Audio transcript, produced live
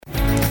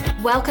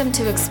Welcome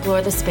to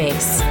Explore the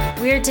Space.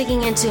 We're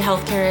digging into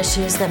healthcare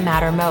issues that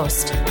matter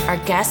most. Our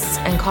guests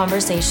and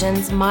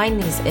conversations mine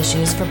these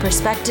issues for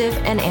perspective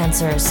and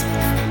answers.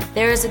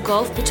 There is a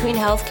gulf between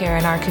healthcare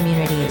and our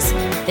communities.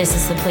 This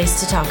is the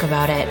place to talk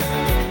about it.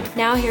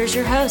 Now here's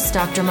your host,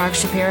 Dr. Mark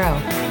Shapiro.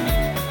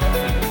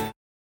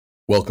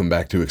 Welcome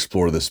back to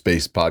Explore the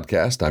Space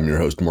podcast. I'm your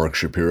host, Mark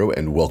Shapiro,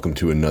 and welcome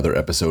to another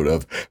episode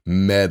of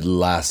Med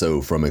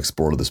Lasso from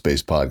Explore the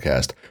Space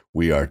podcast.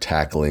 We are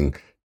tackling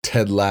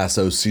Ted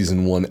Lasso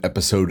Season 1,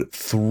 Episode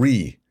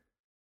 3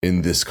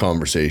 in this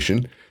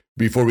conversation.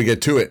 Before we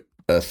get to it,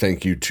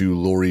 thank you to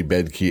Lori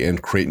Bedke and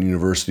Creighton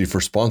University for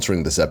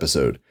sponsoring this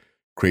episode.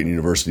 Creighton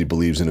University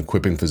believes in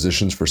equipping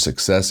physicians for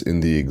success in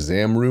the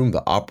exam room,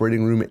 the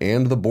operating room,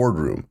 and the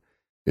boardroom.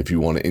 If you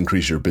want to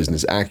increase your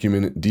business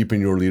acumen,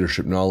 deepen your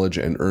leadership knowledge,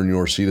 and earn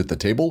your seat at the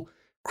table,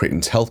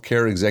 Creighton's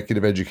healthcare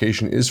executive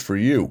education is for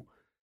you.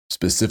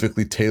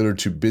 Specifically tailored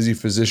to busy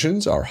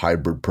physicians, our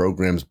hybrid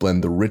programs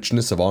blend the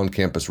richness of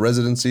on-campus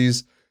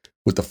residencies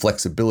with the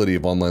flexibility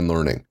of online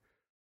learning.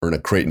 Earn a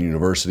Creighton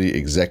University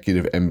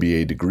Executive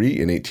MBA degree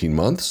in 18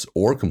 months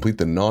or complete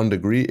the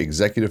non-degree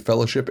Executive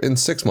Fellowship in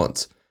 6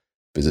 months.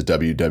 Visit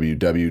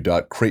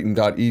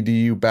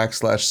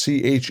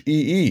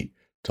www.creighton.edu/CHEE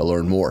to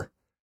learn more.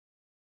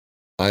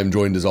 I'm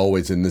joined as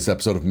always in this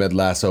episode of Med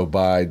Lasso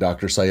by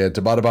Dr. Syed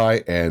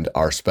Tabatabai, and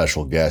our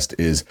special guest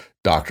is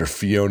Dr.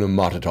 Fiona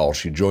Matatal.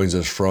 She joins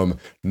us from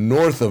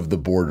north of the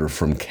border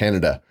from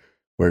Canada,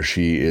 where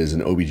she is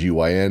an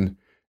OBGYN,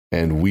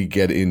 and we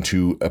get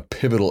into a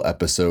pivotal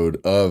episode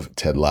of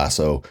Ted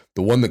Lasso,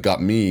 the one that got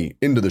me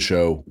into the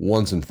show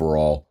once and for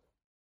all.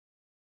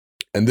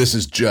 And this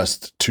is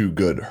just too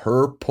good.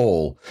 Her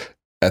pull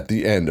at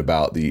the end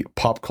about the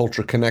pop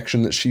culture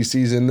connection that she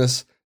sees in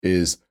this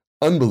is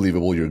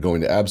unbelievable. You're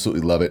going to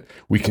absolutely love it.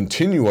 We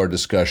continue our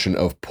discussion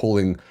of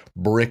pulling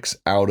bricks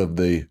out of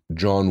the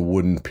John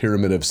Wooden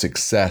pyramid of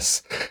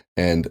success,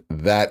 and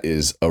that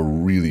is a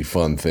really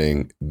fun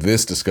thing.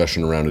 This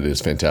discussion around it is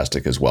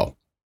fantastic as well.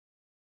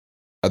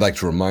 I'd like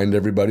to remind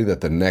everybody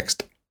that the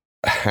next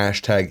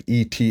hashtag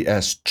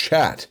ETS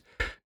chat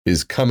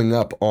is coming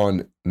up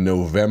on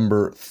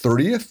November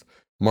 30th.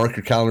 Mark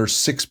your calendars,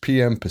 6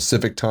 p.m.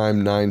 Pacific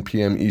time, 9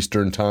 p.m.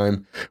 Eastern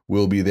time.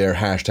 We'll be there,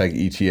 hashtag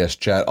ETS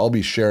chat. I'll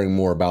be sharing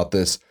more about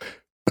this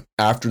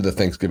after the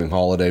Thanksgiving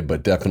holiday,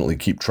 but definitely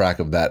keep track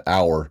of that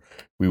hour.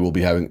 We will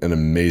be having an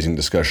amazing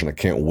discussion. I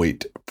can't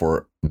wait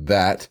for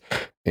that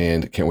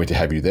and can't wait to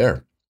have you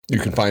there. You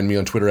can find me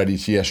on Twitter at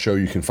ETS Show.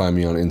 You can find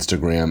me on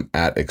Instagram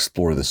at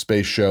Explore the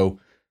Space Show.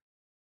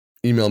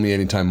 Email me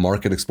anytime,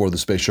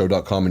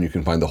 mark@explorethespaceshow.com, and you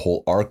can find the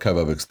whole archive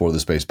of Explore the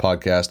Space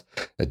podcast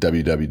at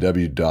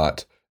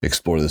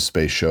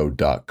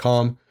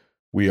www.explorethespaceshow.com.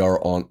 We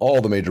are on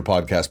all the major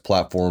podcast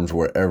platforms,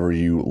 wherever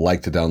you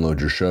like to download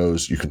your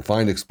shows. You can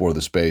find Explore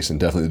the Space, and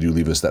definitely do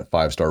leave us that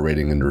 5-star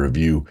rating and a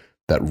review.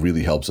 That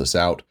really helps us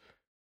out.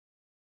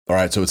 All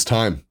right, so it's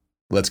time.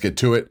 Let's get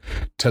to it.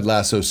 Ted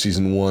Lasso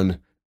Season 1,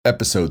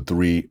 Episode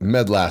 3.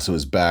 Med Lasso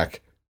is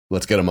back.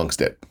 Let's get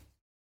amongst it.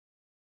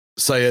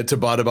 Syed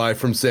Tabatabai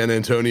from San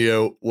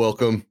Antonio,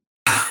 welcome.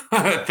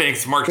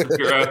 Thanks, Mark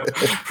Shapiro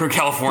from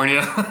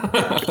California.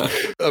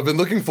 I've been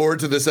looking forward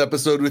to this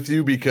episode with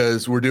you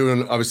because we're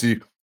doing, obviously,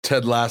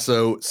 Ted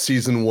Lasso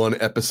Season 1,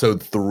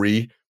 Episode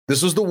 3.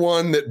 This was the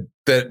one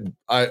that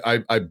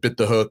I bit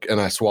the hook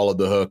and I swallowed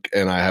the hook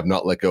and I have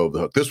not let go of the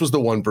hook. This was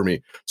the one for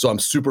me. So I'm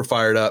super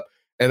fired up,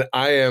 and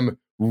I am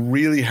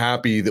really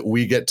happy that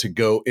we get to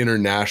go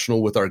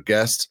international with our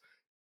guests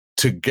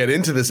to get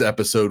into this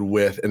episode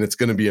with, and it's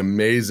going to be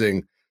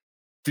amazing.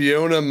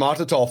 Fiona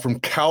Matatal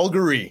from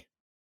Calgary,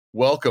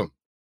 welcome.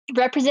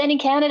 Representing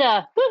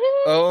Canada.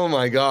 Woo-hoo! Oh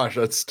my gosh,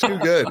 that's too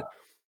good.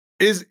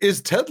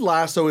 Is Ted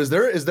Lasso, is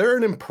there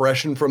an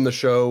impression from the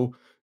show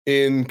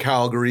in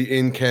Calgary,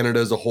 in Canada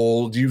as a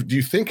whole? Do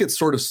you think it's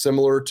sort of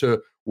similar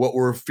to what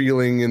we're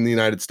feeling in the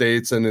United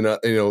States and in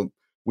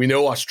we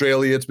know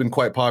Australia, it's been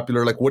quite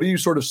popular. Like, what do you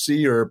sort of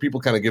see, or are people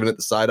kind of giving it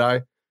the side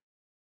eye?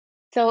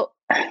 So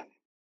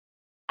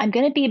I'm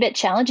going to be a bit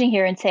challenging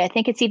here and say I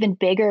think it's even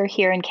bigger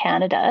here in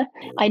Canada.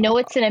 I know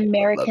it's an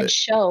American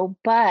show,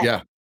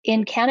 but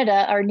in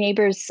Canada, our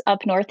neighbors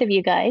up north of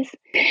you guys,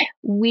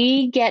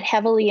 we get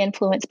heavily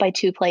influenced by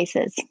two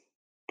places,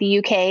 the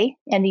UK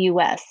and the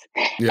US.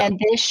 Yeah.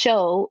 And this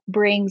show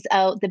brings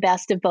out the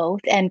best of both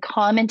and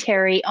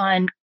commentary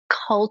on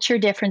culture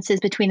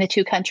differences between the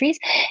two countries.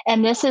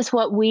 And this is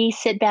what we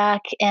sit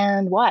back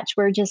and watch.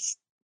 We're just,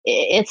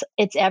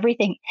 it's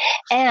everything.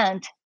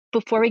 And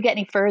before we get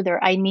any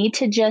further, I need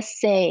to just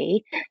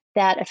say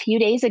that a few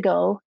days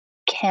ago,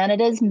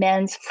 Canada's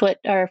men's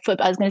football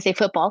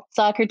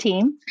soccer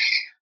team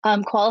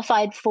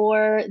qualified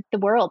for the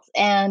Worlds.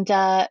 And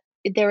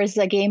there was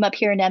a game up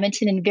here in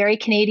Edmonton in very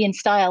Canadian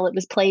style. It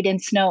was played in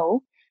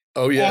snow.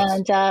 Oh, yes.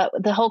 And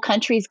the whole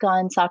country's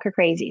gone soccer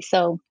crazy.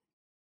 So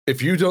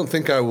if you don't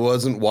think I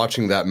wasn't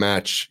watching that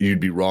match,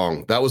 you'd be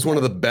wrong. That was one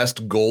of the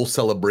best goal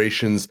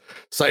celebrations.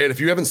 Syed, if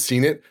you haven't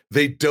seen it,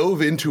 they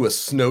dove into a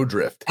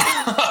snowdrift.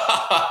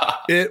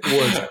 It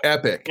was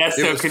epic. That's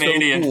it so was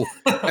Canadian. So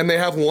cool. And they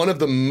have one of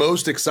the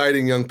most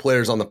exciting young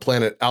players on the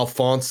planet,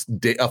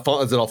 is it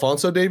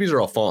Alfonso Davies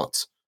or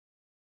Alphonse?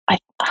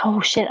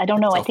 Oh shit, I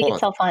don't know. I think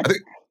it's Alphonse.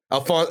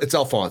 It's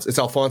Alphonse. It's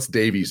Alphonse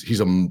Davies.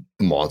 He's a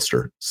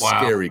monster. Wow.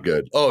 Scary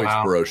good. Oh, he's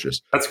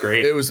ferocious. That's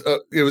great. It was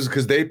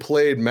because they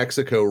played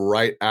Mexico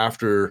right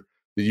after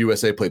the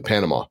USA played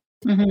Panama,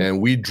 and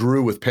we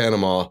drew with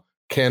Panama.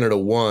 Canada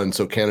won,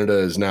 so Canada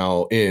is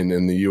now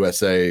in the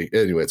USA.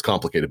 Anyway, it's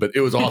complicated, but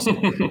it was awesome.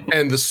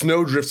 And the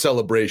snowdrift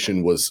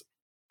celebration was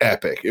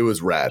epic. It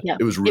was rad. Yeah.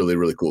 It was really,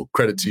 really cool.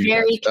 Credit to you.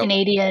 Very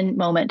Canadian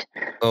moment.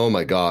 Oh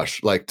my gosh.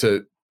 I'll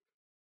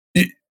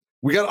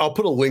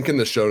put a link in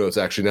the show notes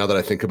actually, now that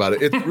I think about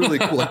it. It's really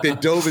cool. Like they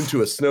dove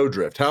into a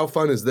snowdrift. How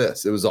fun is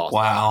this? It was awesome.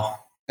 Wow.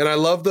 And I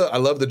love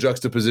the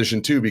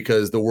juxtaposition too,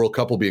 because the World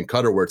Cup will be in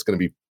Qatar where it's going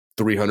to be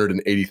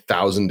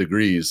 380,000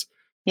 degrees.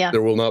 Yeah.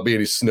 There will not be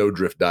any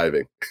snowdrift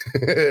diving.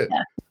 Yeah.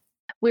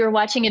 We were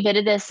watching a bit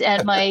of this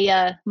and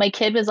my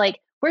kid was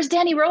like, "Where's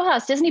Danny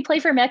Rojas? Doesn't he play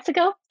for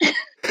Mexico?"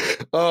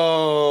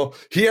 Oh,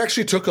 he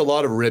actually took a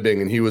lot of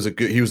ribbing, and he was a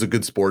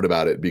good sport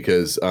about it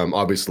because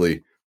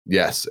obviously,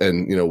 yes.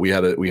 And we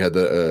had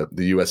the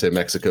USA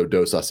Mexico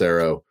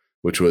 2-0,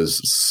 which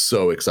was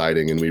so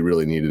exciting, and we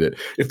really needed it.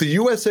 If the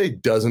USA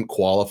doesn't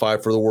qualify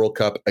for the World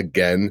Cup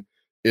again,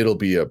 it'll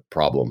be a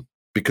problem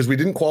because we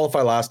didn't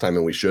qualify last time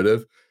and we should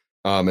have.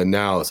 And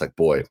now it's like,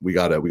 boy, we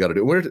gotta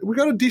do it. We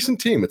got a decent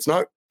team. It's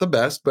not the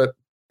best, but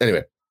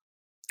anyway,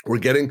 we're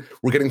getting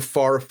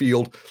far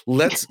afield.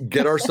 Let's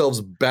get ourselves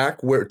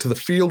back to the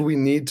field we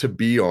need to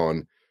be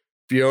on.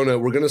 Fiona,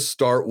 we're going to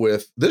start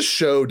with, this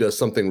show does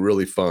something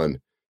really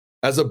fun.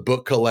 As a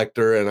book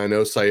collector, and I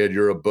know, Syed,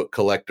 you're a book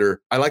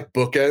collector, I like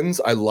bookends.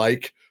 I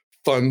like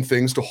fun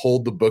things to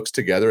hold the books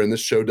together, and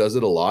this show does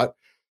it a lot.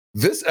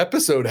 This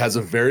episode has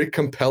a very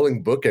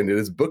compelling bookend. It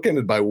is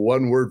bookended by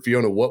one word.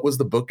 Fiona, what was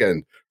the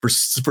bookend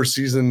for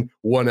season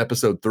 1,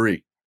 episode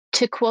 3?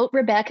 To quote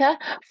Rebecca,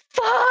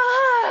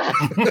 fuck!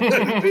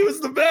 It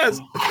was the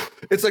best.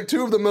 It's like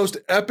 2 of the most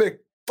epic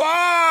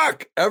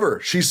fuck ever.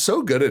 She's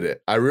so good at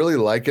it. I really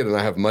like it, and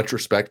I have much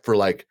respect for,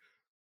 like,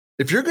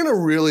 if you're going to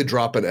really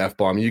drop an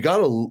F-bomb, you got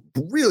to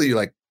really,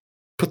 like,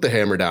 put the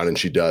hammer down, and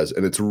she does,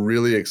 and it's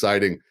really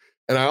exciting.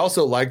 And I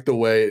also like the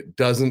way it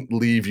doesn't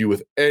leave you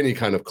with any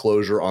kind of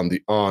closure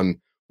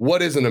on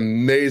what is an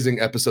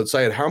amazing episode.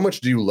 Syed, how much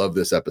do you love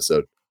this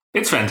episode?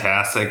 It's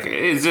fantastic.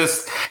 It's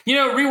just,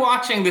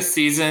 rewatching this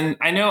season,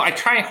 I know I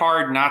try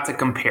hard not to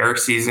compare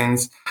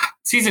seasons.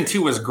 Season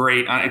 2 was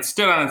great. It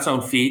stood on its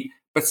own feet.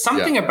 But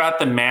something about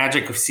the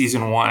magic of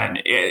season 1,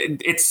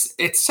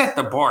 it set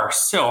the bar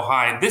so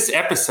high. This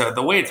episode,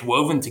 the way it's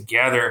woven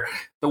together,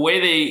 the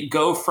way they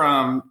go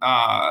from,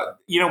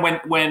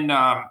 when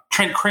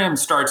Trent Crimm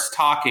starts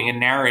talking and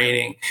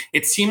narrating,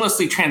 it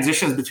seamlessly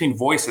transitions between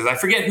voices. I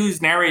forget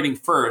who's narrating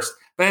first,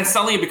 but then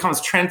suddenly it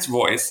becomes Trent's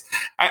voice.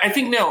 I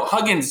think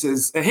Higgins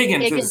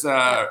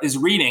is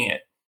reading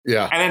it.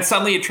 Yeah. And then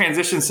suddenly it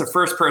transitions to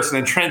first person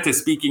and Trent is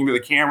speaking to the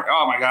camera.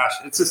 Oh my gosh.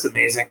 It's just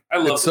amazing. I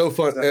love it. It's so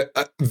fun.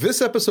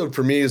 This episode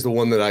for me is the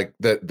one that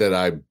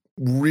I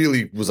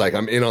really was like,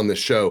 I'm in on this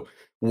show.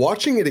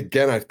 Watching it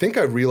again, I think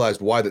I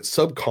realized why that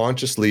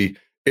subconsciously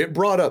it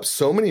brought up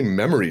so many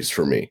memories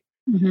for me.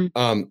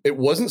 Mm-hmm. It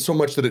wasn't so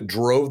much that it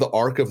drove the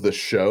arc of the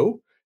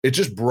show. It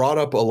just brought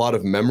up a lot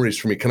of memories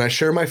for me. Can I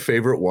share my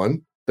favorite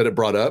one that it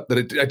brought up?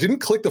 I didn't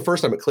click the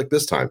first time, it clicked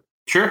this time.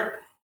 Sure.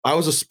 I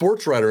was a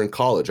sports writer in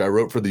college. I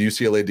wrote for the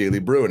UCLA Daily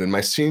Bruin. In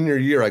my senior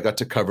year, I got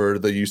to cover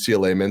the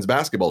UCLA men's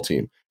basketball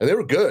team. And they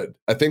were good.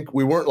 I think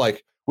we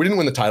didn't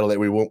win the title.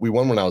 We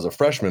won when I was a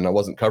freshman. I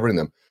wasn't covering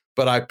them.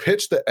 But I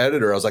pitched the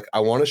editor. I was like, I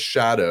want to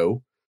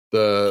shadow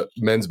the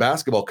men's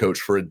basketball coach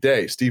for a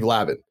day, Steve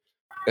Lavin.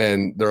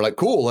 And they're like,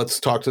 cool, let's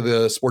talk to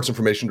the sports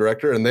information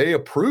director. And they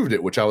approved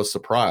it, which I was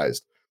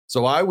surprised.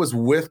 So I was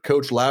with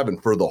Coach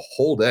Lavin for the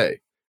whole day.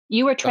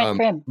 You were Trent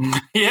Crimm.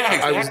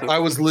 Yeah, exactly.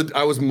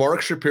 I was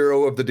Mark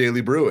Shapiro of the Daily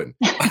Bruin.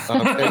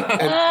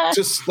 And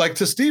just like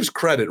to Steve's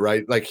credit,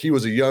 right? Like he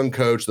was a young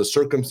coach. The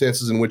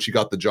circumstances in which he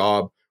got the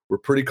job were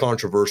pretty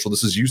controversial.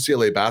 This is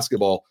UCLA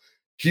basketball.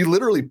 He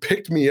literally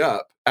picked me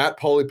up at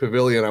Pauley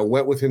Pavilion. I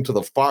went with him to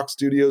the Fox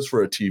studios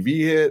for a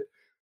TV hit,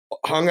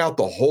 hung out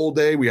the whole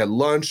day. We had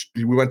lunch.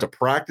 We went to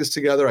practice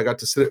together. I got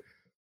to sit.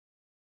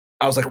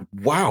 I was like,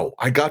 wow,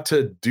 I got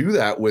to do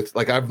that with,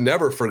 like, I've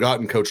never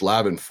forgotten Coach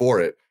Lavin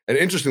for it. And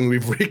interestingly,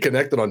 we've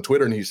reconnected on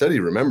Twitter, and he said he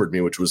remembered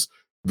me, which was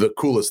the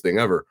coolest thing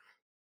ever.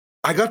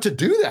 I got to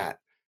do that.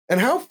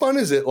 And how fun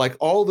is it, like,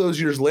 all those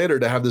years later,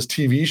 to have this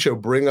TV show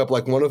bring up,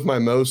 like, one of my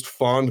most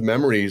fond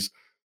memories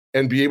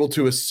and be able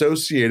to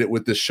associate it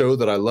with this show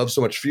that I love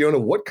so much. Fiona,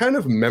 what kind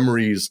of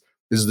memories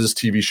is this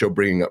TV show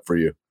bringing up for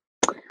you?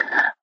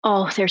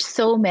 Oh, there's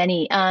so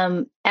many.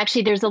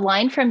 Actually, there's a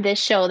line from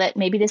this show that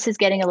maybe this is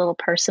getting a little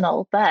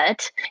personal,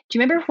 but do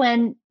you remember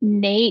when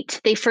they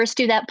first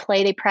do that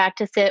play, they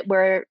practice it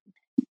where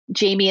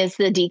Jamie is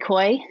the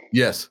decoy?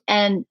 Yes.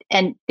 And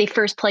they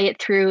first play it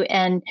through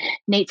and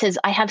Nate says,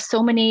 I have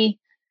so many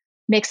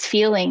mixed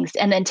feelings.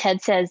 And then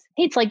Ted says,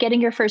 hey, it's like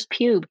getting your first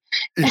pube.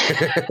 I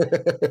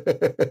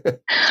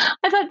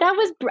thought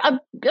that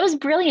was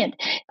brilliant.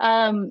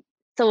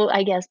 So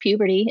I guess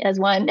puberty as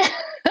one.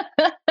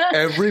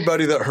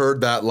 Everybody that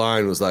heard that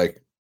line was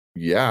like,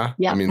 yeah.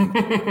 I mean,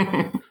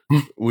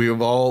 we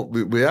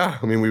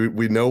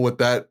know what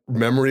that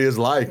memory is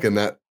like. And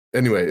that,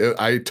 anyway,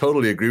 I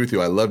totally agree with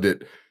you. I loved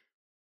it.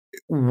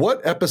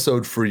 What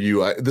episode for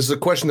you? This is a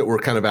question that we're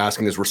kind of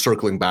asking as we're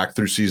circling back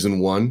through season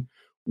 1.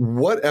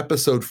 What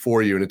episode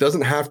for you? And it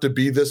doesn't have to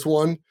be this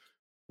one.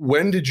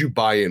 When did you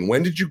buy in?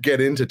 When did you get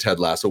into Ted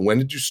Lasso? When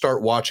did you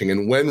start watching?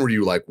 And when were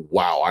you like,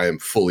 wow, I am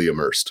fully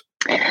immersed?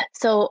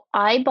 So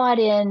I bought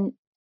in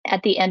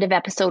at the end of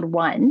episode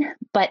 1,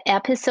 but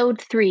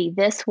episode 3,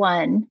 this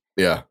one,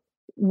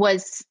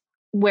 was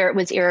where it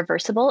was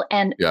irreversible.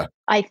 And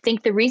I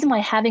think the reason why,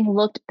 having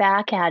looked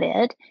back at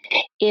it,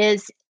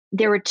 is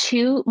there were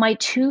my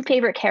two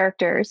favorite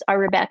characters are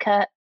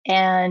Rebecca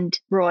and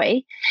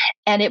Roy.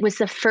 And it was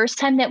the first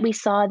time that we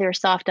saw their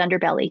soft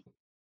underbelly,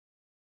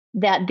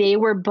 that they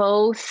were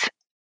both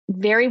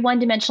very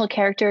one-dimensional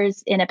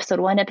characters in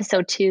episode 1,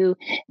 episode 2.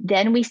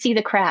 Then we see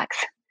the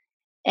cracks.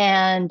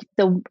 And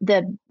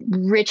the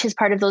richest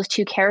part of those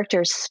two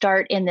characters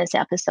start in this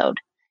episode.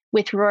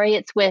 With Roy,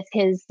 it's with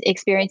his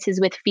experiences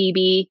with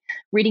Phoebe,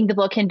 reading the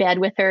book in bed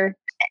with her.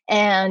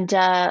 And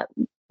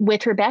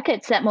with Rebecca,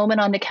 it's that moment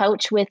on the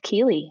couch with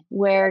Keeley,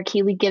 where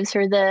Keeley gives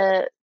her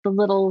the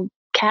little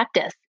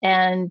cactus,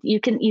 and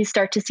you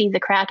start to see the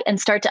crack and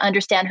start to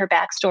understand her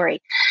backstory.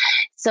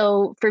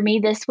 So for me,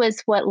 this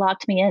was what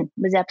locked me in,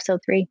 was episode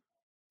 3.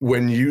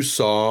 When you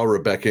saw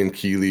Rebecca and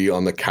Keeley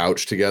on the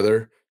couch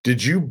together,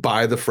 did you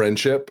buy the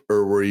friendship,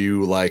 or were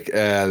you like,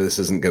 this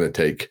isn't going to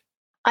take?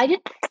 I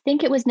didn't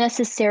think it was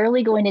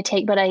necessarily going to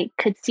take, but I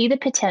could see the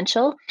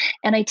potential.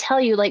 And I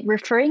tell you, like,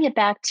 referring it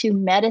back to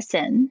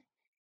medicine,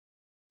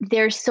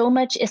 there's so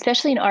much,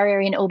 especially in our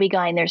area in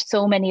OB-GYN, there's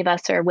so many of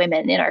us are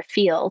women in our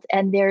field.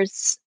 And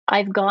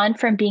I've gone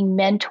from being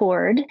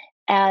mentored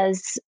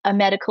as a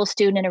medical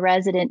student and a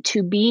resident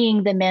to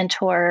being the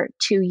mentor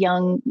to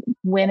young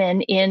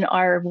women in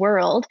our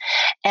world.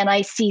 And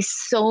I see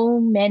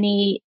so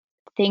many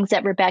things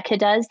that Rebecca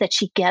does that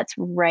she gets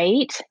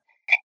right,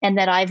 and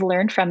that I've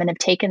learned from and have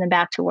taken them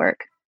back to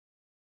work.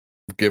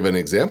 Give an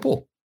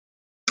example.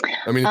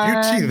 I mean, if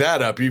you tee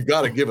that up, you've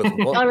got to give us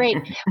one. All right.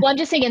 Well, I'm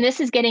just thinking this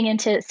is getting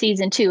into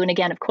season 2. And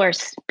again, of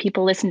course,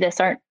 people listening to this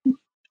are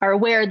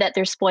aware that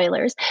there's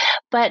spoilers,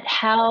 but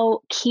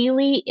how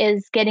Keeley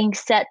is getting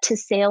set to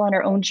sail on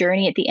her own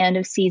journey at the end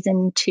of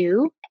season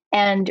 2.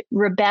 And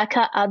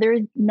Rebecca,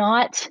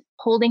 not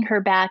holding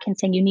her back and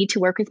saying, you need to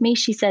work with me,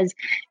 she says,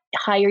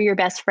 hire your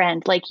best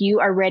friend. Like, you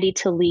are ready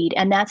to lead.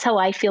 And that's how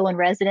I feel when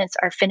residents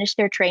are finished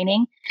their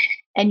training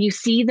and you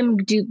see them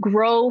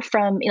grow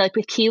from, like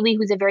with Keeley,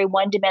 who's a very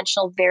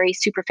one-dimensional, very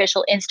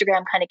superficial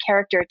Instagram kind of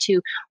character, to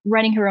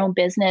running her own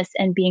business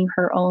and being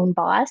her own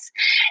boss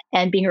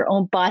and being her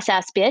own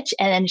boss-ass bitch.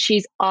 And then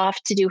she's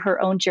off to do her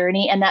own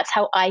journey. And that's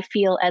how I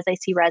feel as I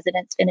see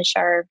residents finish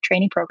our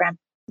training program.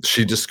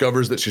 She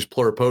discovers that she's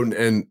pluripotent,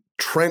 and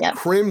Trent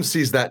Crimm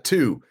sees that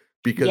too,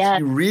 because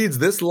he reads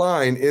this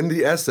line in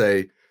the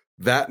essay.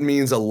 That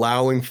means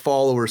allowing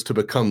followers to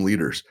become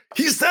leaders.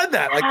 He said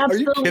that. Like,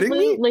 absolutely. Are you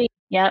kidding me?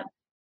 Yep.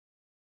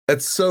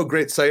 That's so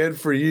great. Syed,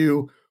 for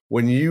you,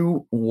 when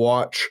you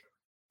watch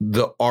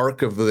the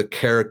arc of the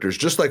characters,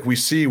 just like we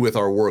see with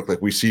our work,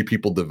 like we see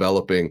people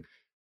developing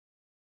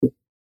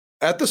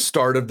at the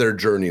start of their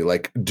journey,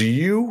 like, do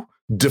you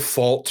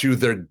default to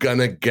they're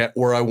gonna get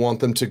where I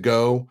want them to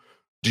go?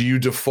 Do you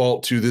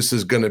default to this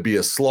is going to be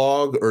a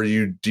slog, or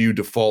do you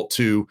default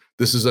to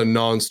this is a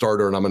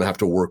non-starter and I'm going to have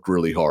to work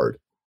really hard?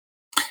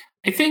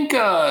 I think,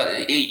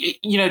 TV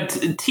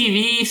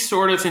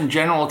sort of in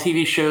general,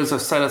 TV shows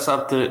have set us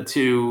up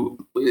to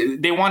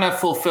they want to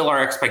fulfill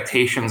our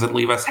expectations and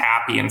leave us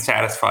happy and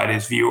satisfied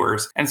as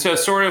viewers. And so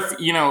sort of,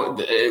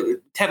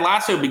 Ted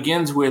Lasso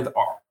begins with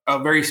a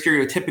very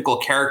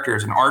stereotypical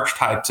characters and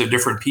archetypes of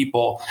different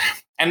people.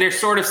 And they're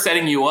sort of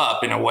setting you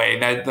up in a way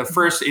that the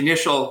first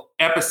initial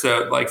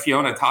episode, like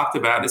Fiona talked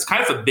about, is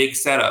kind of a big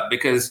setup,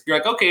 because you're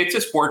like, okay, it's a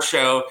sports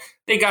show.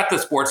 They got the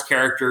sports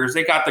characters.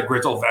 They got the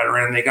grizzled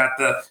veteran. They got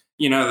the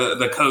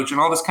coach and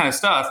all this kind of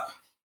stuff.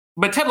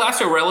 But Ted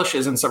Lasso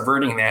relishes in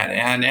subverting that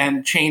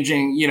and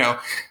changing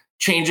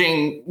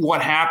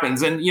what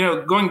happens. And,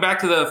 going back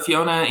to the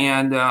Fiona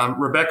and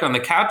Rebecca on the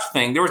couch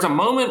thing, there was a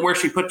moment where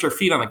she puts her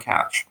feet on the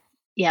couch.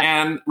 Yeah.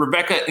 And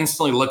Rebecca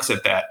instantly looks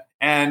at that.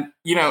 And,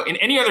 in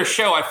any other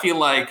show, I feel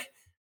like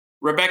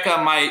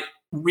Rebecca might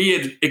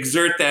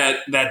re-exert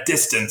that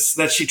distance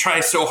that she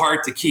tries so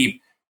hard to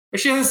keep. But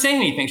she doesn't say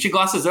anything. She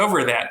glosses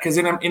over that, because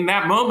in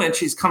that moment,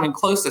 she's coming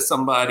close to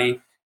somebody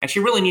and she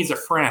really needs a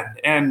friend.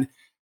 And,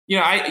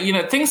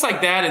 things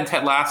like that in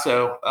Ted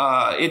Lasso,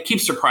 it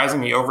keeps surprising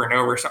me over and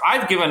over. So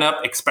I've given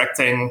up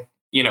expecting,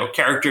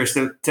 characters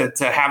to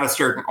have a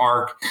certain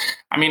arc.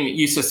 I mean,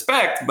 you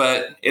suspect,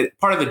 but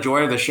part of the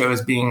joy of the show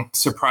is being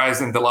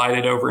surprised and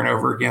delighted over and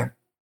over again.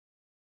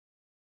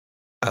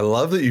 I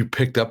love that you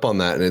picked up on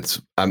that.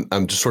 And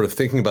I'm just sort of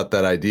thinking about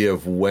that idea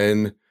of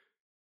when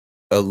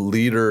a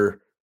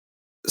leader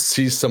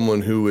sees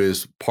someone who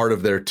is part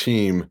of their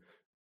team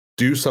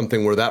do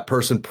something where that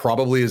person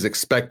probably is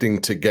expecting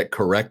to get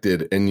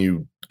corrected and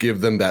you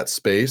give them that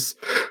space,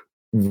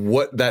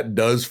 what that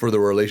does for the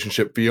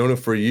relationship. Fiona,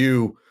 for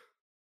you,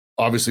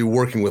 obviously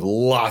working with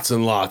lots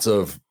and lots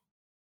of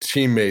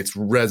teammates,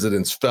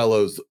 residents,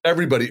 fellows,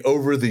 everybody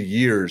over the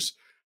years,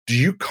 do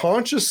you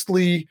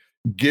consciously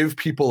give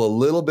people a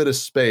little bit of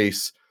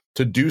space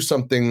to do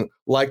something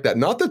like that?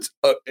 Not that's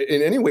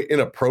in any way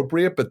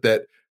inappropriate, but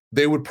that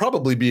they would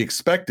probably be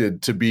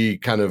expected to be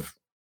kind of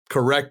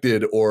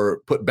corrected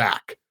or put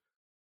back.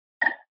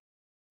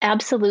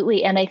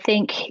 Absolutely. And I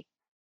think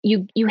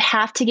you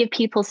have to give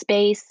people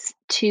space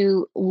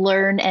to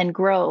learn and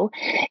grow.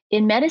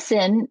 In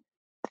medicine,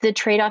 the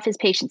trade-off is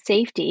patient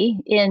safety.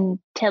 In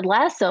Ted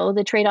Lasso,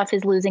 the trade-off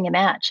is losing a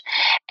match.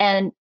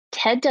 And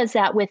Ted does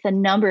that with a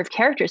number of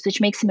characters, which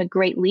makes him a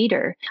great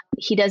leader.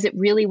 He does it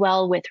really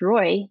well with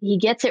Roy. He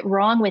gets it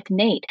wrong with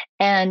Nate.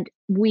 And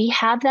we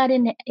have that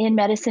in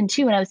medicine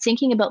too. And I was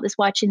thinking about this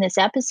watching this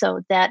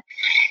episode that,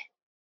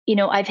 you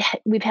know,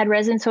 we've had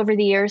residents over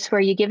the years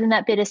where you give them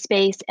that bit of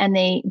space and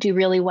they do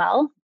really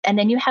well. And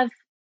then you have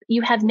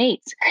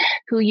Nate's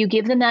who you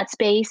give them that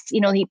space, you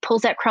know, he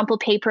pulls that crumpled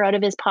paper out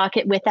of his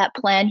pocket with that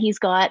plan he's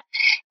got.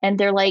 And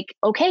they're like,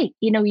 okay,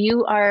 you know,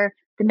 you are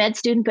the med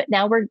student, but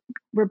now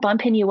we're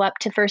bumping you up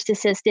to first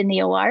assist in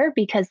the OR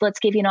because let's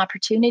give you an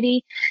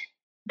opportunity.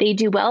 They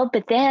do well,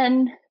 but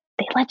then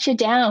they let you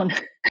down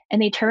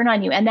and they turn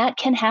on you. And that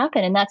can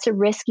happen. And that's a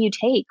risk you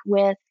take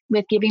with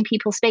giving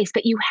people space,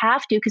 but you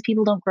have to, because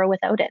people don't grow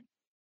without it.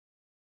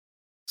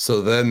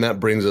 So then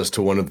that brings us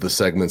to one of the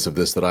segments of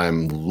this that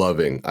I'm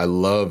loving. I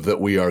love that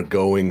we are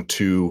going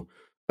to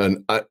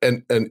an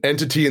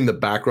entity in the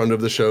background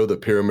of the show, the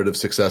pyramid of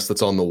success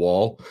that's on the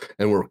wall,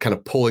 and we're kind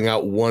of pulling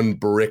out one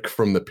brick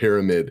from the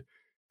pyramid.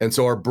 And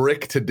so our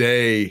brick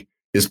today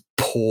is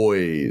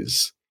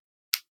poise.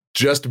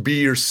 Just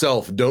be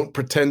yourself. Don't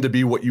pretend to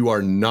be what you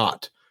are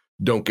not.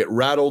 Don't get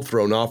rattled,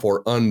 thrown off,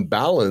 or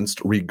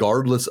unbalanced,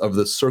 regardless of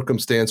the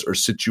circumstance or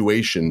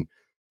situation.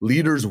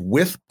 Leaders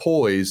with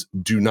poise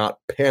do not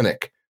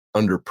panic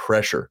under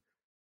pressure.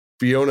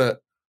 Fiona,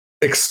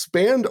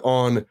 expand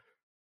on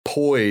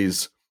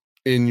poise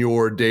in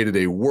your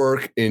day-to-day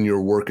work, in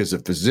your work as a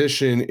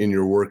physician, in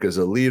your work as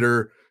a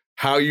leader,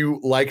 how you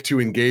like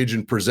to engage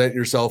and present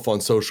yourself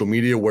on social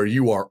media, where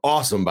you are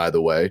awesome, by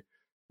the way.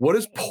 What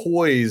is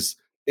poise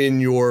in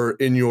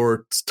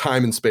your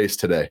time and space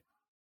today?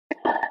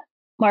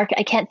 Mark,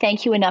 I can't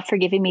thank you enough for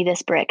giving me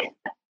this brick.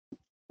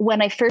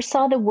 When I first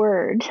saw the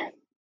word,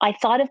 I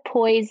thought of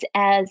poise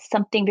as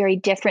something very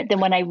different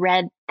than when I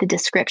read the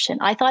description.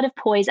 I thought of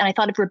poise and I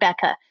thought of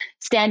Rebecca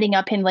standing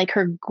up in like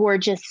her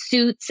gorgeous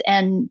suits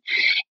and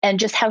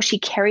just how she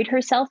carried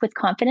herself with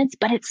confidence,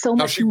 but it's so much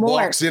more. How she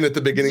walks in at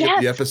the beginning of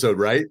the episode,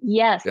 right?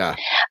 Yes. Yeah.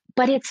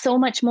 But it's so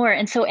much more.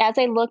 And so as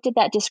I looked at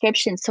that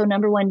description, so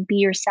number one, be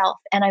yourself.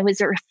 And I was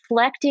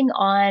reflecting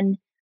on,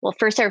 well,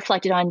 first I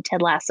reflected on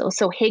Ted Lasso.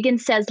 So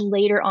Higgins says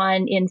later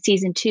on in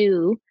season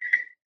 2,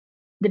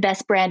 the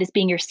best brand is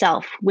being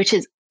yourself, which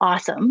is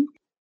awesome.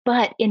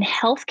 But in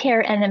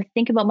healthcare, and I'm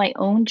thinking about my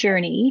own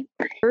journey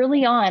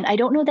early on, I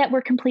don't know that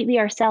we're completely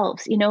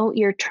ourselves. You know,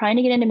 you're trying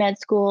to get into med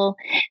school,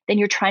 then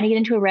you're trying to get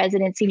into a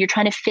residency, and you're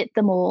trying to fit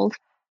the mold.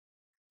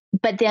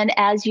 But then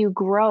as you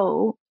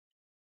grow,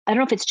 I don't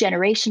know if it's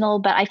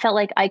generational, but I felt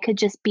like I could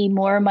just be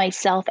more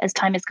myself as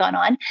time has gone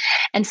on.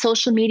 And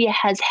social media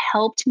has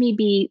helped me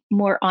be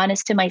more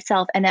honest to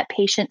myself, and that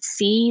patients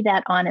see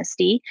that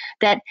honesty,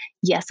 that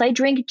yes, I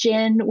drink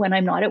gin when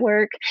I'm not at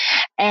work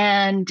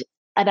and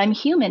I'm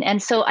human.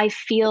 And so I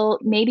feel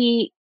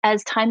maybe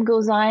as time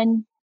goes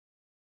on,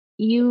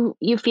 you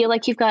feel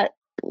like you've got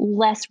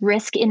less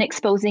risk in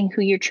exposing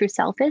who your true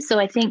self is. So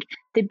I think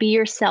the be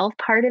yourself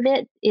part of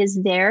it is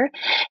there.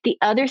 The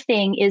other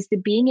thing is the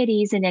being at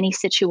ease in any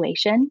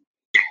situation.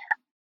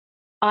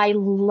 I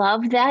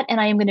love that.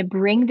 And I am going to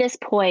bring this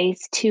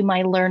poise to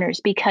my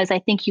learners because I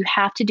think you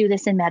have to do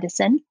this in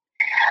medicine,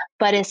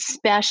 but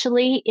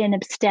especially in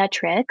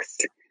obstetrics.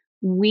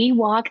 We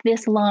walk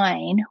this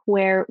line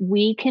where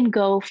we can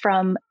go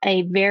from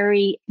a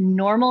very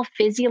normal,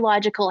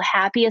 physiological,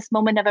 happiest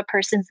moment of a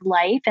person's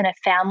life and a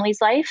family's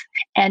life,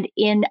 and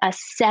in a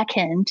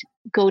second,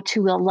 go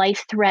to a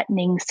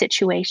life-threatening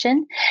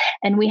situation.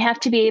 And we have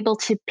to be able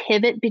to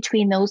pivot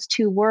between those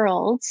two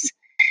worlds.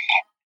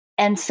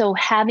 And so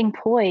having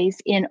poise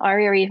in our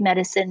area of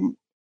medicine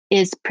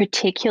is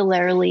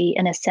particularly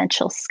an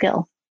essential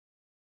skill.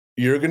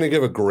 You're going to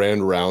give a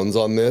grand rounds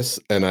on this,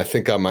 and I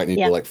think I might need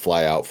to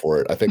fly out for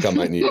it. I think I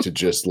might need to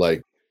just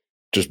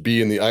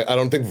be in the, I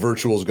don't think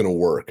virtual is going to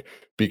work,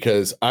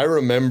 because I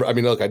remember, I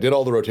mean, look, I did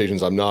all the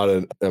rotations. I'm not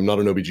an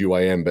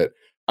OBGYN, but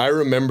I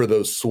remember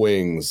those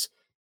swings,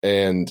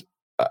 and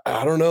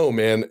I don't know,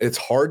 man, it's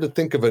hard to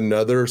think of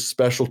another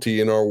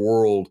specialty in our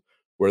world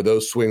where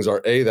those swings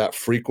are A, that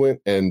frequent,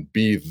 and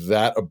B,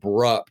 that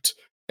abrupt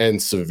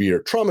and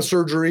severe. Trauma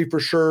surgery for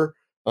sure.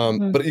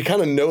 But you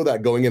kind of know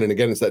that going in. And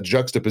again, it's that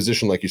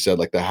juxtaposition, like you said,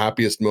 like the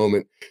happiest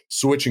moment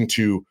switching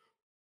to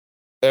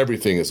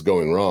everything is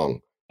going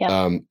wrong.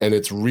 Yeah. And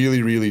it's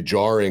really, really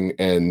jarring.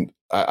 And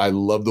I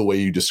love the way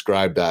you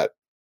describe that.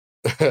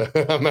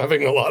 I'm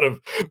having a lot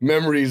of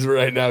memories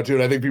right now, too.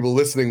 And I think people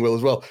listening will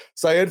as well.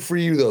 Syed, for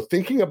you, though,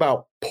 thinking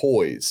about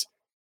poise,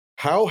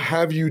 how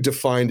have you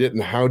defined it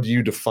and how do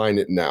you define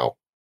it now?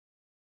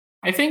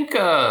 I think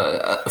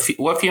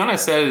what Fiona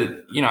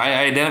said,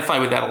 I identify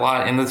with that a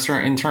lot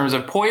in terms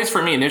of poise.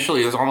 For me,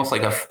 initially, is almost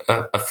like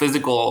a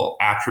physical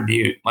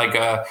attribute, like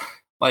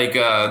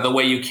the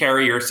way you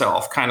carry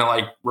yourself, kind of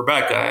like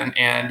Rebecca,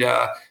 and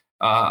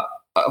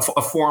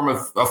a form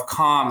of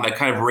calm that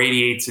kind of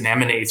radiates and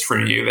emanates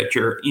from you, that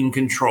you're in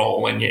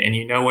control and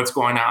you know what's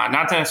going on.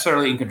 Not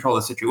necessarily in control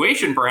of the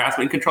situation, perhaps,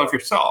 but in control of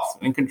yourself,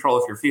 in control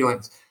of your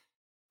feelings.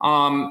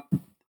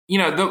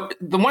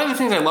 The one of the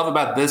things I love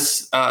about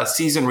this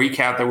season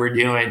recap that we're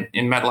doing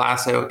in Med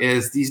Lasso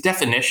is these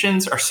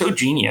definitions are so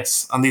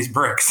genius on these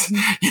bricks.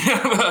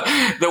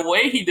 The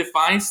way he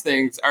defines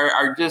things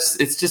are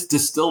it's just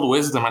distilled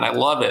wisdom, and I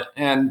love it.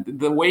 And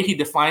the way he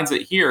defines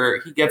it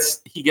here, he gets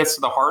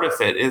to the heart of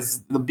it,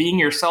 is the being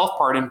yourself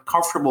part and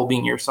comfortable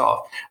being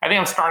yourself. I think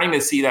I'm starting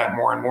to see that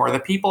more and more. The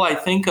people I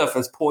think of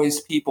as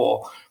poised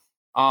people,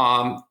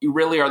 you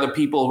really are the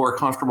people who are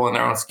comfortable in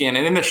their own skin.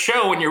 And in the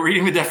show, when you're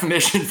reading the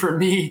definition, for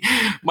me,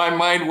 my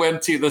mind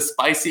went to the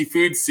spicy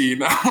food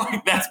scene. I'm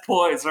like, that's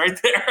poise right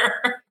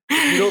there.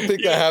 You don't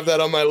think I have that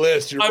on my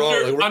list? You're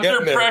wrong. Like,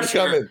 under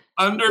pressure.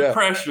 Under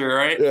pressure,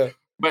 right? Yeah.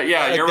 But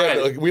yeah, you're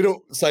right. Like, we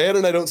don't. Syed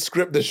and I don't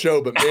script the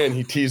show, but man,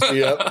 he teased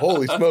me up.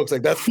 Holy smokes!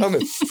 Like, that's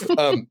coming.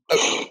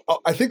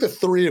 I think the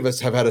three of us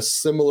have had a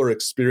similar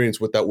experience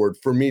with that word.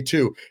 For me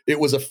too, it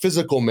was a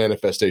physical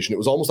manifestation. It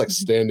was almost like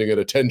standing at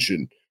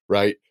attention.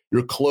 Right,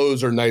 your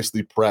clothes are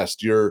nicely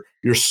pressed. You're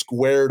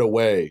squared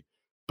away.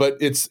 But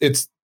it's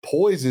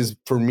poise is,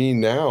 for me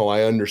now,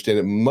 I understand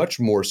it much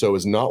more so,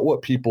 is not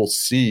what people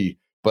see,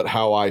 but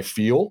how I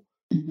feel,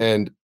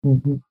 and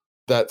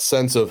that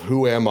sense of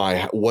who am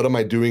I? What am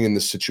I doing in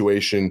this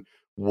situation?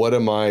 What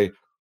am I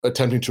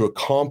attempting to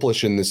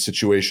accomplish in this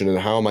situation? And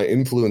how am I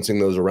influencing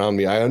those around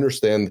me? I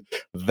understand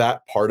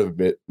that part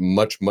of it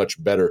much,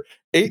 much better.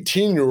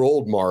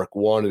 18-year-old Mark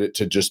wanted it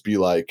to just be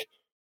like,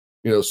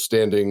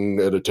 standing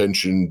at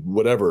attention,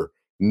 whatever.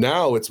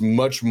 Now it's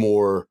much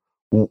more,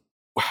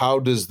 how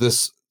does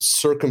this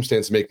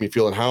circumstance make me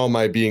feel, and how am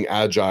I being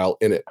agile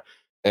in it?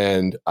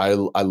 And I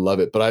love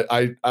it. But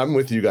I'm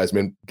with you guys,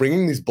 man.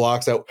 Bringing these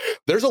blocks out,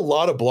 there's a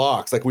lot of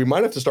blocks. Like, we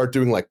might have to start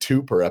doing like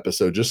 2 per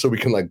episode, just so we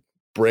can like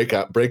break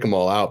them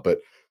all out. But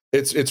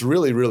it's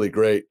really, really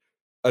great.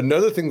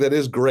 Another thing that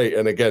is great,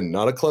 and again,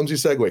 not a clumsy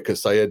segue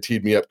because Syed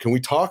teed me up. Can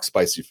we talk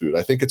spicy food?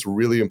 I think it's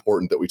really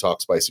important that we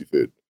talk spicy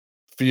food.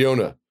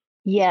 Fiona.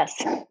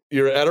 Yes.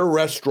 You're at a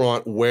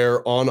restaurant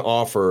where on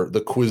offer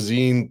the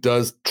cuisine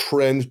does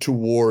trend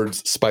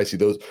towards spicy.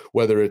 Those,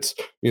 whether it's,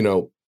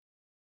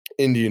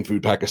 Indian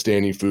food,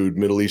 Pakistani food,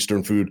 Middle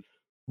Eastern food,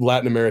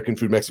 Latin American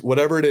food, Mexican,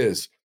 whatever it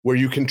is, where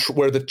you can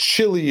where the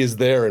chili is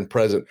there and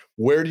present.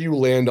 Where do you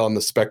land on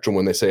the spectrum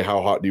when they say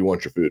how hot do you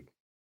want your food?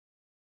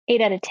 8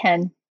 out of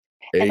 10.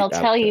 And I'll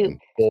tell you,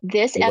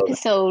 this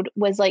episode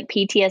was like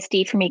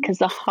PTSD for me, because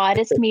the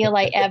hottest meal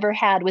I ever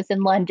had was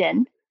in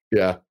London.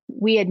 Yeah.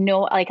 We had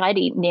I'd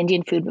eaten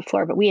Indian food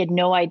before, but we had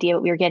no idea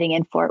what we were getting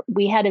in for.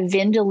 We had a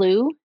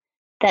vindaloo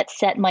that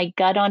set my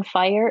gut on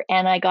fire,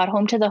 and I got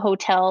home to the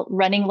hotel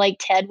running like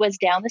Ted was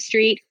down the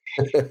street,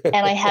 and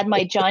I had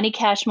my Johnny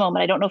Cash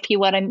moment. I don't know if you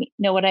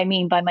know what I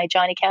mean by my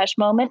Johnny Cash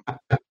moment.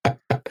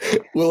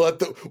 We'll let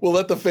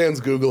the fans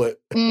Google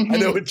it. Mm-hmm. I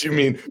know what you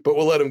mean, but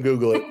we'll let them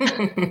Google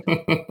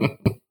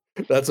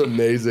it. That's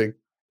amazing.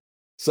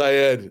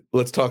 Syed,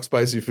 let's talk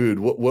spicy food.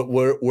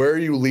 Where are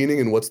you leaning,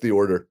 and what's the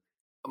order?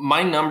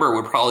 My number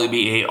would probably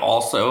be 8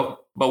 also,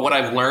 but what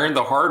I've learned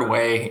the hard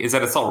way is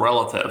that it's all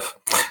relative.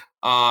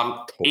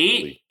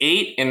 Totally.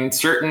 8 in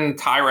certain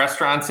Thai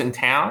restaurants in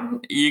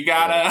town, you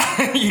gotta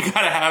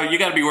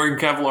be wearing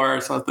Kevlar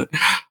or something.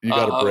 You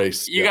gotta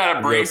brace. You gotta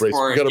brace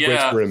for it. You gotta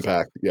brace for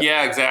impact.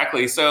 Yeah,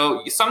 exactly.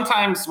 So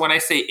sometimes when I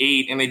say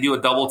 8 and they do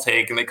a double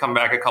take and they come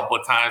back a couple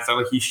of times, I'm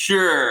like, "You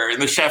sure?" And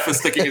the chef is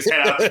sticking his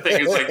head out the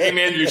thing. It's like, "Hey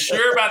man, you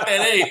sure about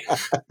that 8?"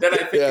 Then I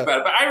think about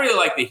it. But I really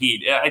like the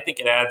heat. I think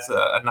it adds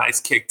a nice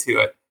kick to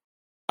it.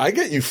 I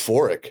get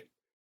euphoric.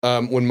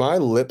 When my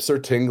lips are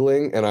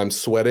tingling and I'm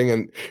sweating,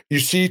 and you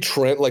see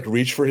Trent like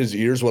reach for his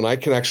ears, when I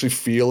can actually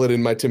feel it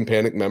in my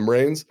tympanic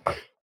membranes,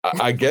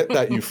 I get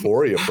that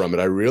euphoria from it.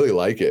 I really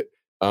like it.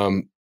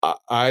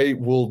 I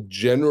will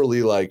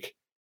generally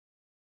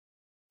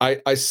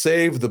I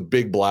save the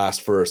big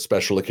blast for a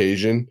special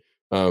occasion,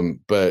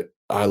 but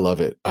I love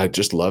it. I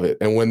just love it.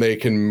 And when they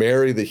can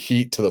marry the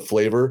heat to the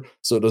flavor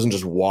so it doesn't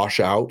just wash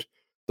out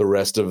the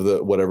rest of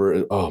the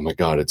whatever, oh my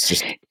God, it's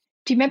just...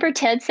 Do you remember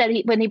Ted said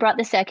when he brought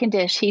the second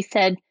dish, he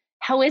said,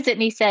 "How is it?"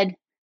 And he said,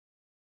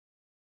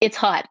 "It's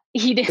hot."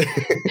 He did.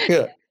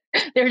 Yeah.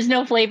 There's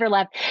no flavor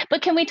left.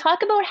 But can we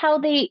talk about how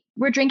they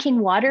were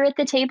drinking water at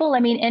the table? I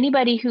mean,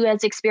 anybody who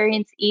has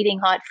experience eating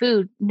hot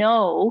food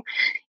know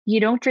you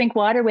don't drink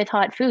water with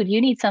hot food. You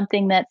need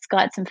something that's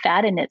got some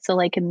fat in it. So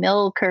like a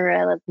milk or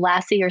a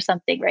lassi or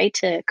something, right?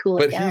 To cool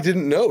it down. But he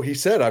didn't know. He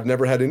said, I've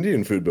never had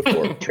Indian food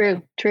before.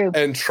 True.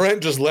 And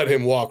Trent just let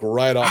him walk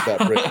right off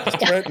that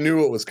bridge. Trent knew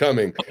what was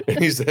coming. And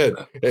he said,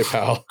 hey,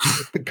 pal,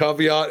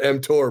 caveat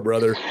emptor,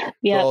 brother.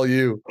 It's all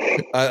you.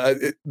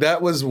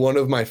 That was one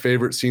of my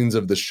favorite scenes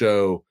of the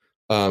show.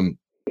 And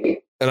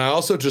I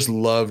also just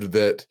loved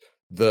that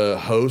the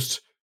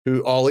host,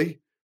 Ollie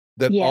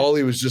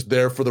was just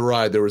there for the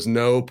ride. There was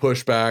no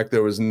pushback.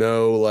 There was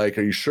no like,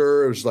 are you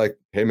sure? It was like,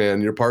 hey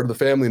man, you're part of the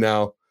family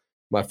now.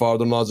 My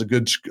father-in-law's a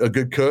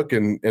good cook,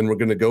 and we're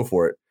going to go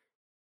for it.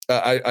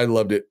 I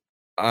loved it.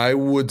 I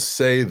would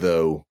say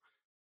though,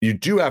 you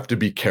do have to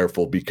be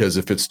careful, because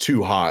if it's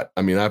too hot,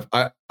 I mean,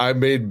 I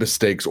made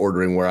mistakes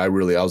ordering where I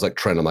was like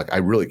Trent, I'm like, I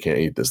really can't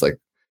eat this. Like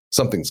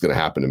something's going to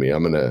happen to me.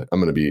 I'm going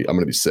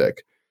to be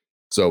sick.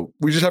 So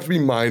we just have to be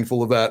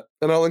mindful of that.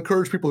 And I'll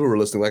encourage people who are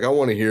listening. Like, I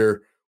want to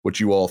hear what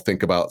you all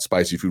think about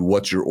spicy food.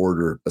 What's your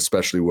order,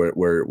 especially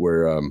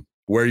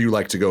where you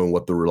like to go and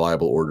what the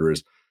reliable order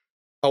is.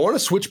 I want to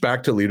switch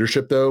back to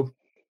leadership though,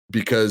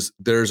 because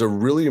there's a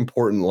really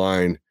important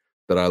line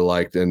that I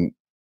liked. And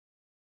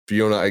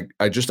Fiona,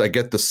 I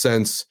get the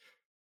sense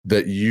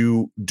that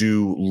you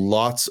do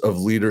lots of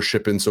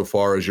leadership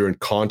insofar as you're in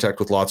contact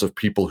with lots of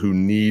people who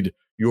need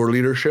your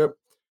leadership.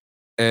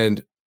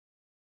 And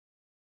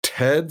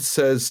Ted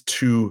says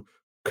to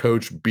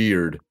Coach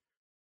Beard,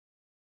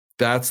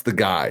 that's the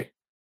guy.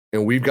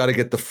 And we've got to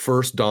get the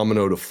first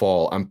domino to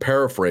fall. I'm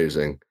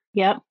paraphrasing.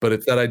 Yep. But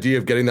it's that idea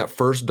of getting that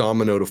first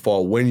domino to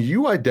fall. When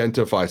you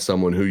identify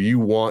someone who you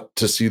want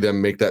to see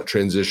them make that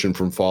transition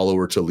from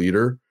follower to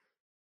leader,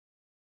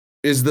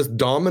 is the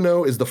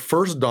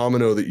first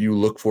domino that you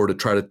look for to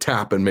try to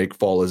tap and make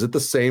fall, is it the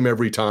same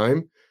every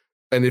time?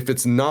 And if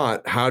it's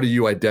not, how do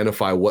you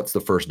identify what's the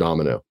first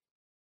domino?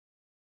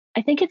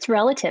 I think it's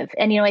relative.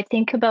 And, I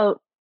think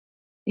about,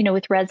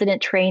 with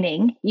resident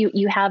training,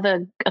 you have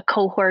a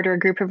cohort or a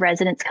group of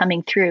residents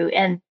coming through,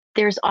 and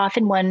there's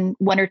often one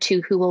or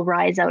two who will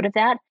rise out of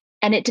that.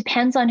 And it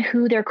depends on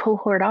who their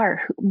cohort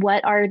are.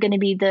 What are going to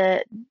be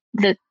the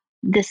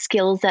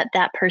skills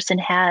that person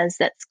has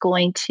that's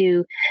going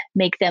to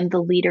make them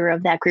the leader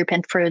of that group.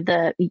 And for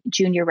the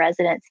junior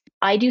residents,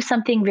 I do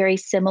something very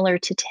similar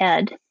to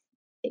Ted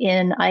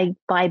I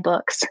buy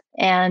books,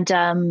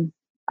 and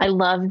I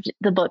loved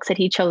the books that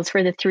he chose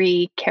for the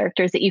three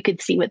characters that you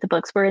could see what the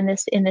books were in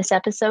this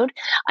episode.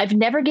 I've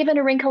never given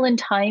A Wrinkle in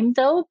Time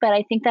though, but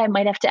I think that I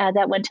might have to add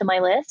that one to my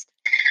list.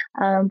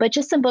 But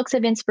just some books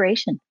of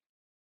inspiration.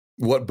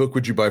 What book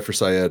would you buy for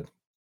Syed?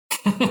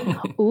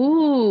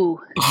 Ooh,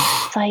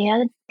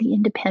 Syed the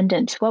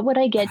Independent. What would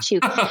I get you?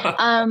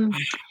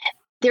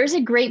 There's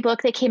a great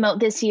book that came out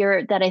this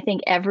year that I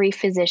think every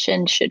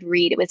physician should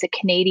read. It was a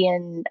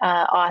Canadian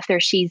author.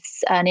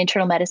 She's an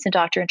internal medicine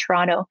doctor in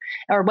Toronto,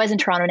 or was in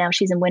Toronto now.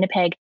 She's in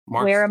Winnipeg.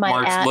 Where am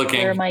I at? Looking.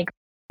 Where am I?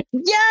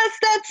 Yes,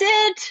 that's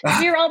it.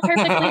 You're all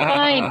perfectly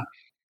fine.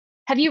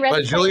 Have you read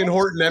it? By Jillian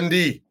Horton,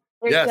 MD.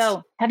 There you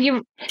go. Have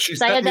you?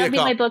 Syed, that'd be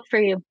my book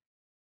for you.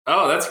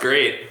 Oh, that's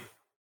great.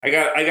 I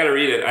got to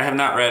read it. I have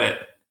not read it.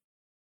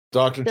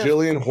 Dr.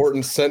 Jillian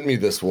Horton sent me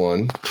this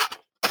one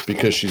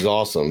because she's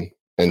awesome.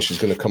 And she's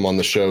going to come on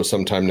the show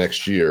sometime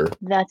next year.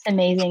 That's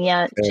amazing.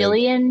 Yeah. And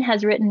Jillian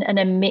has written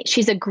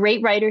she's a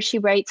great writer. She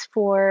writes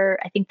for,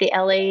 I think, the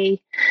LA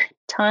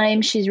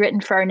Times. She's written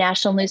for our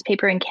national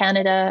newspaper in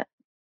Canada.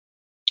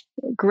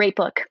 Great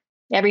book.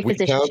 Every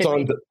physician should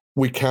read.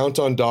 We count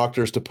on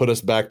doctors to put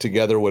us back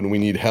together when we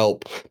need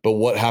help. But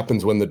what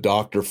happens when the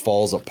doctor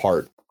falls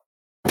apart?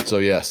 So,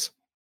 yes.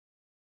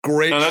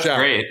 Great that's shout.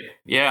 Great.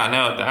 Yeah,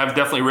 no, I've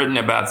definitely written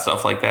about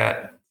stuff like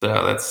that.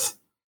 So that's...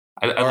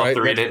 I love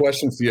to read it.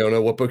 Question,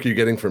 Fiona. What book are you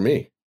getting for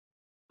me?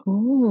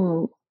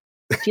 Ooh.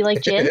 Do you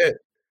like gin?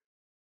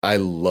 I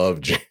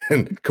love gin.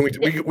 Can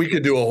we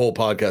could do a whole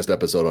podcast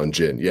episode on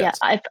gin. Yes.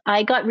 Yeah,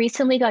 I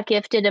recently got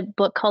gifted a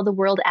book called The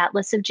World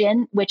Atlas of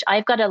Gin, which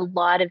I've got a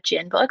lot of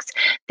gin books.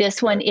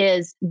 This one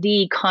is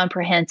the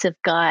comprehensive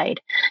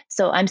guide.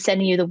 So I'm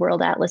sending you The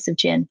World Atlas of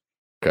Gin.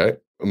 Okay.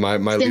 My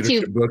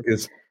leadership book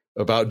is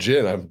about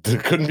gin. I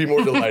couldn't be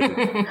more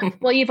delighted.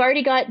 Well, you've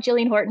already got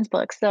Jillian Horton's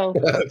book, so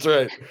that's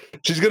right.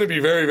 She's going to be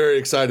very, very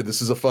excited.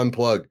 This is a fun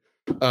plug.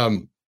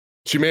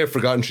 She may have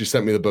forgotten she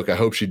sent me the book. I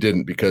hope she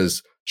didn't,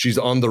 because she's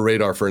on the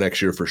radar for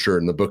next year for sure.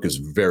 And the book is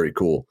very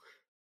cool.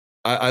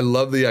 I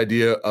love the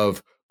idea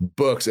of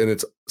books, and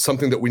it's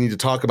something that we need to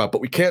talk about,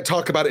 but we can't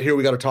talk about it here.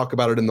 We got to talk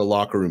about it in the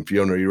locker room.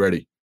 Fiona, are you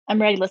ready?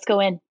 I'm ready. Let's go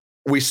in.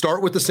 We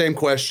start with the same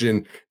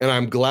question, and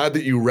I'm glad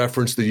that you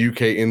referenced the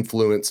UK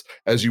influence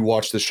as you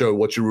watch the show.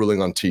 What's your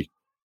ruling on tea?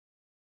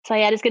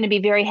 Syed is going to be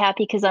very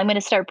happy because I'm going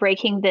to start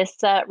breaking this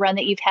run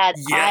that you've had.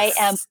 Yes.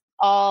 I am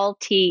all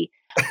tea.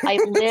 I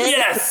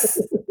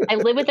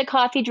live with a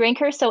coffee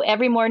drinker, so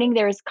every morning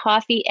there is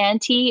coffee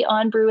and tea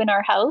on brew in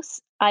our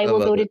house. I will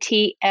go to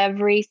tea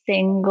every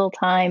single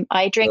time.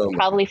 I drink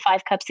probably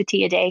 5 cups of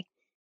tea a day.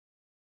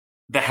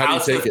 The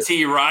house of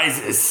tea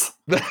rises.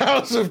 The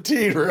house of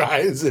tea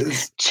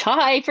rises.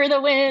 Chai for the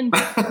win.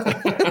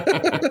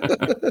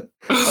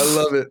 I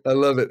love it. I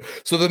love it.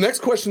 So the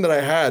next question that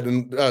I had,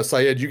 and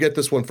Syed, you get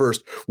this one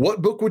first.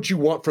 What book would you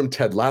want from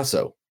Ted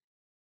Lasso?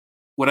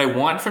 What I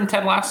want from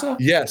Ted Lasso?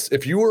 Yes.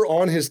 If you were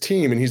on his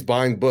team and he's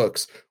buying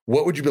books,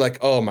 what would you be like,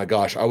 oh my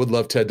gosh, I would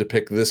love Ted to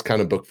pick this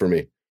kind of book for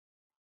me?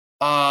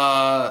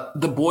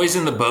 The Boys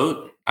in the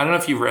Boat. I don't know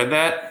if you've read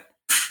that.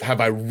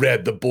 Have I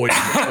read The Boys in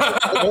the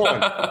Boat? Come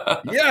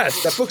on.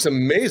 Yes, that book's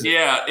amazing.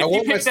 Yeah. I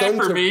want my son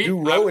to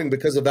do rowing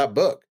because of that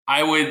book.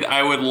 I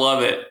would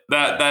love it.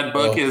 That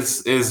book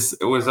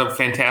was a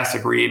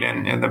fantastic read,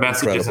 and the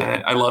messages in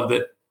it. I loved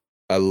it.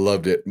 I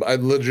loved it.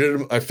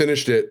 I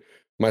finished it.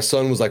 My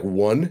son was like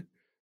 1.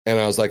 And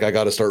I was like, I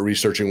got to start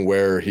researching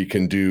where he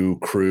can do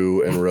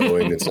crew and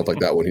rowing and stuff like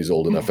that when he's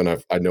old enough. And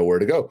I know where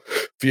to go.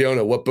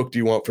 Fiona, what book do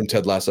you want from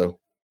Ted Lasso?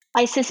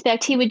 I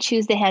suspect he would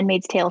choose The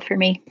Handmaid's Tale for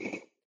me.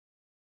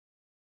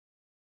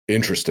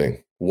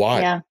 Interesting.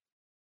 Why? Yeah.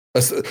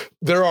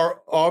 There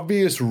are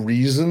obvious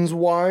reasons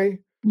why,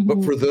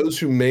 but for those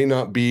who may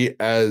not be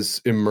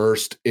as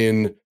immersed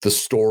in the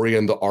story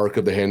and the arc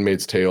of The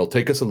Handmaid's Tale,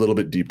 take us a little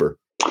bit deeper.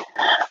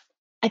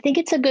 I think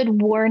it's a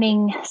good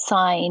warning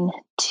sign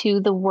to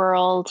the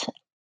world,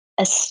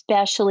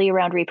 especially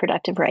around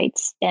reproductive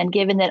rights. And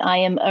given that I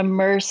am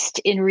immersed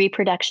in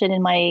reproduction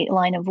in my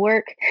line of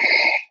work,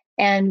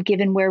 and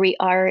given where we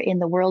are in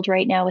the world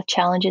right now with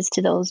challenges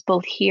to those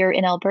both here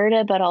in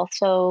Alberta, but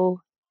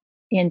also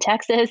in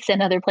Texas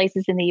and other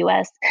places in the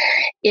US,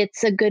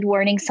 it's a good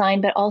warning sign,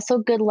 but also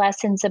good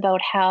lessons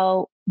about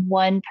how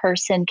one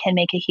person can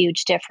make a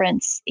huge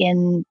difference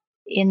in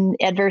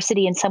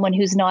adversity, and someone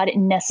who's not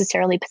in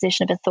necessarily a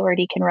position of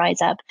authority can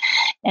rise up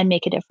and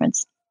make a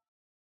difference.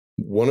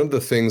 One of the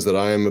things that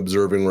I am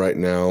observing right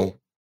now,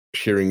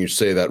 hearing you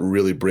say that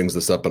really brings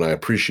this up, and I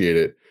appreciate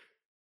it,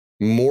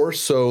 more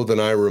so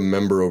than I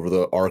remember over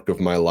the arc of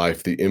my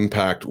life, the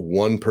impact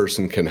one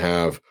person can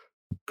have,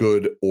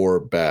 good or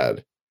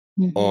bad,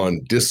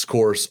 on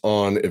discourse,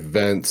 on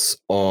events,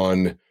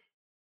 on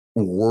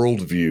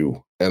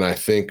worldview. And I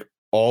think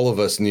all of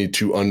us need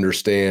to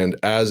understand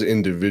as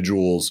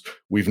individuals,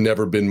 we've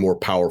never been more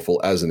powerful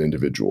as an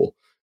individual,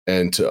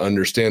 and to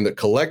understand that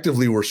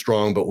collectively we're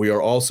strong, but we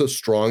are also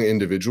strong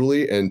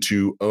individually, and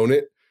to own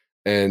it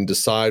and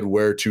decide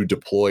where to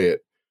deploy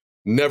it.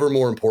 Never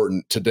more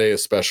important today,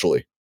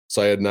 especially.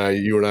 Syed and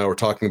you and I were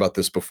talking about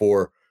this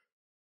before.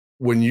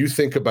 When you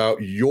think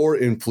about your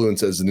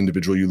influence as an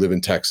individual, you live in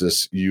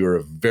Texas, you're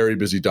a very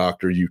busy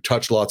doctor, you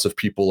touch lots of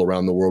people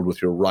around the world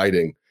with your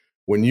writing.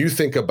 When you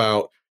think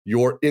about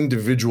your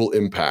individual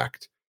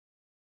impact,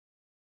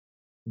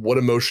 what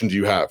emotion do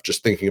you have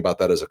just thinking about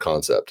that as a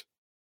concept?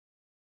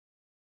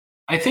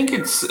 I think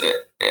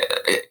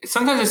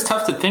sometimes it's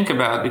tough to think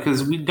about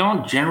because we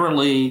don't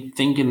generally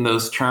think in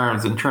those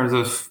terms, in terms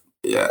of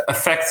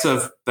effects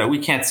that we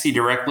can't see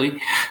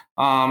directly.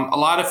 A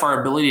lot of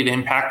our ability to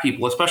impact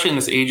people, especially in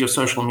this age of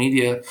social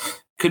media,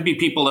 could be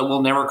people that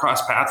we'll never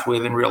cross paths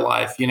with in real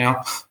life,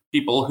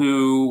 people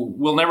who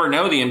will never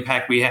know the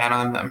impact we had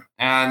on them.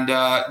 And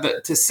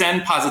to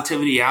send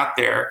positivity out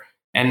there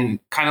and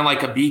kind of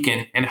like a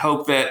beacon and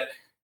hope that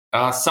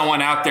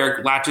someone out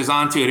there latches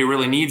onto it who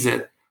really needs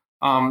it,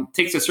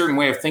 takes a certain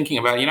way of thinking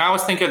about it. I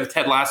always think of the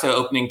Ted Lasso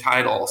opening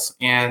titles,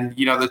 and,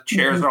 the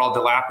chairs are all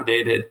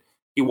dilapidated.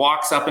 He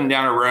walks up and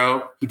down a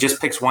row. He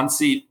just picks one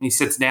seat and he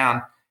sits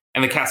down,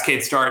 and the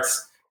cascade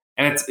starts.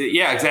 And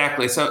yeah,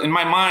 exactly. So in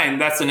my mind,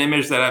 that's an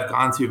image that I've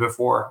gone to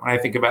before when I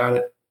think about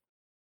it.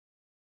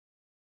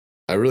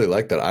 I really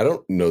like that. I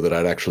don't know that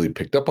I'd actually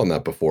picked up on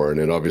that before. And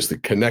it obviously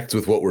connects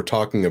with what we're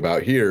talking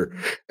about here.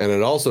 And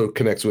it also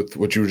connects with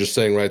what you were just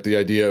saying, right? The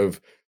idea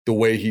of the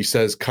way he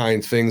says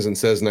kind things and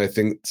says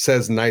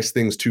nice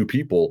things to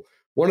people.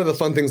 One of the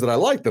fun things that I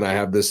liked, and I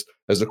have this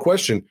as a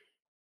question,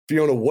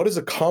 Fiona, what is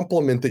a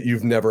compliment that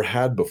you've never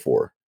had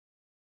before?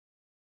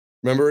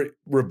 Remember,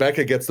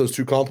 Rebecca gets those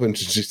 2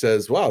 compliments and she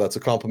says, wow, that's a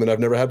compliment I've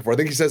never had before. I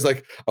think he says,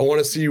 like, I want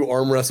to see you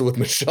arm wrestle with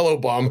Michelle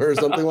Obama or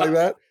something like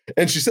that.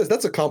 And she says,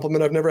 that's a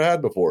compliment I've never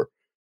had before.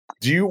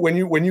 Do you, when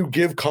you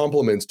give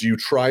compliments, do you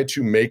try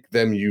to make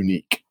them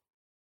unique?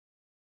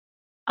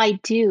 I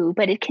do,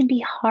 but it can be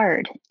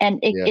hard. And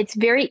it's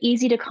very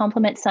easy to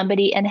compliment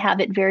somebody and have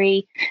it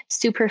very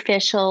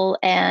superficial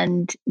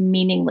and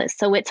meaningless.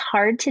 So it's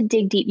hard to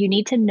dig deep. You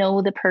need to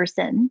know the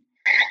person.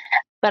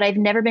 But I've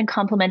never been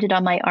complimented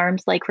on my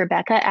arms like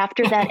Rebecca.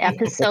 After that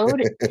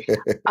episode,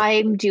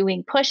 I'm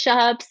doing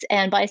push-ups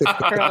and bicep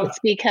curls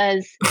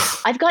because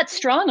I've got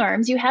strong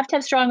arms. You have to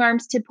have strong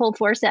arms to pull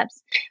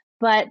forceps,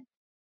 but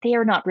they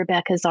are not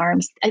Rebecca's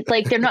arms.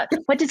 Like, they're not.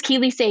 What does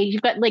Keely say?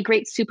 You've got like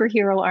great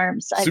superhero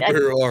arms.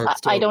 Superhero arms.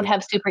 Totally. I don't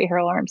have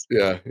superhero arms.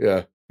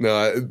 Yeah.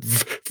 No,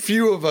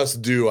 few of us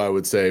do, I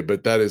would say,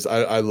 but that is,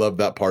 I love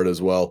that part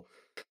as well.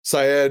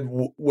 Syed,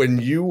 when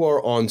you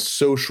are on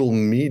social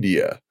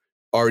media,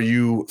 are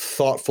you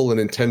thoughtful and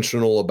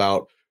intentional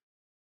about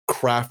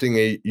crafting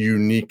a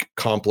unique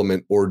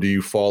compliment, or do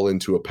you fall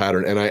into a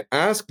pattern? And I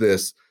ask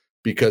this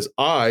because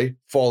I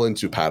fall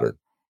into pattern.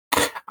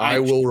 I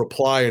will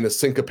reply in a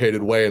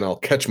syncopated way and I'll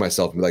catch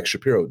myself and be like,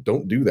 Shapiro,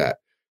 don't do that.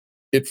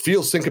 It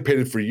feels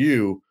syncopated for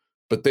you,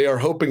 but they are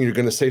hoping you're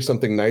going to say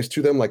something nice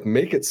to them, like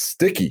make it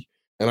sticky.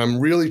 And I'm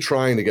really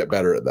trying to get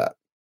better at that.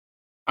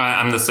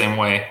 I'm the same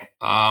way.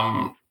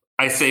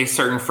 I say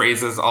certain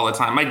phrases all the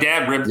time. My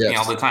dad ribs me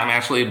all the time.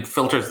 Actually, it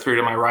filters through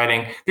to my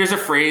writing. There's a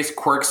phrase,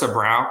 quirks a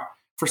brow.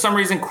 For some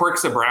reason,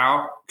 quirks a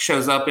brow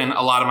shows up in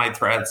a lot of my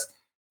threads.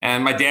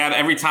 And my dad,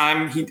 every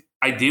time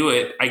I do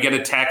it, I get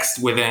a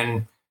text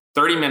within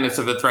 30 minutes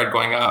of the thread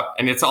going up.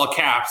 And it's all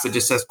caps. It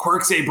just says,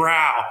 quirks a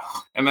brow.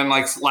 And then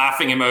like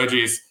laughing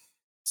emojis.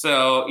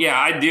 So, yeah,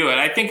 I do it.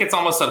 I think it's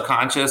almost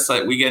subconscious.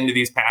 Like we get into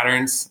these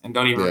patterns and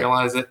don't even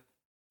realize it.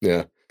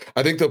 Yeah.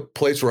 I think the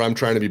place where I'm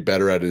trying to be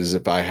better at it is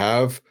if I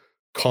have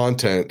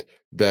content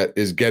that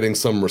is getting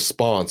some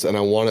response and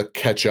I want to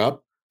catch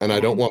up and I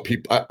don't want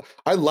people,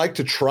 I like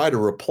to try to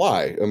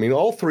reply. I mean,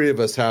 all three of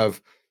us have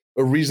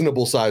a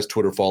reasonable sized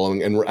Twitter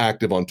following and we're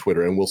active on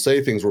Twitter and we'll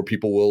say things where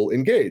people will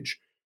engage.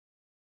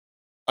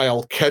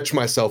 I'll catch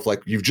myself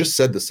like, you've just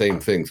said the same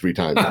thing 3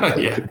 times.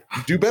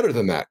 Do better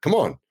than that. Come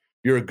on.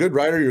 You're a good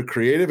writer. You're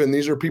creative. And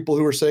these are people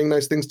who are saying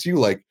nice things to you.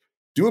 Like,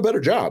 do a better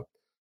job.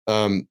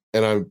 And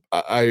I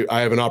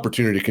have an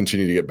opportunity to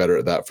continue to get better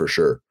at that for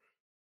sure.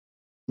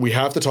 We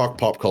have to talk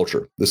pop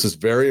culture. This is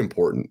very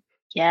important.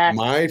 Yeah.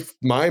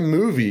 My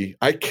movie,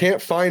 I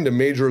can't find a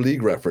Major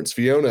League reference.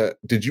 Fiona,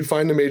 did you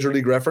find a Major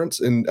League reference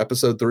in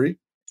episode 3?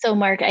 So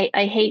Mark,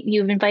 I hate,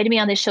 you've invited me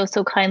on this show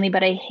so kindly,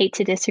 but I hate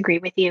to disagree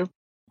with you.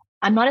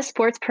 I'm not a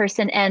sports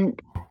person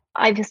and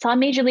I saw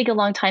Major League a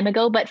long time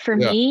ago, but for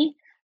me,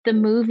 the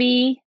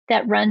movie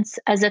that runs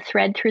as a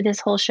thread through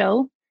this whole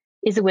show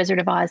is The Wizard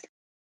of Oz.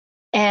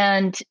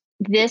 And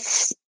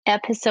this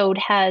episode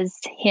has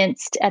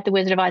hints at The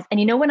Wizard of Oz. And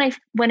you know, when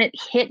it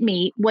hit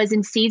me was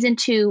in season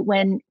 2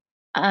 when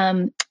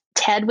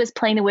Ted was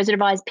playing the Wizard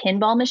of Oz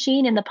pinball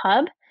machine in the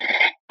pub.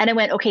 And I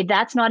went, okay,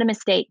 that's not a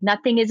mistake.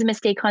 Nothing is a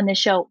mistake on this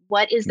show.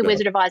 What is The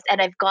Wizard of Oz? And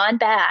I've gone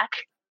back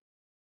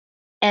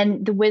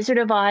and The Wizard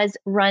of Oz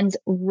runs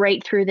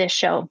right through this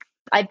show.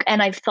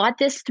 I've thought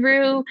this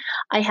through.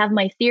 I have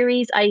my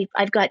theories.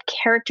 I've got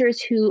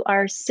characters who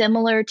are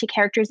similar to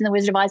characters in The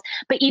Wizard of Oz,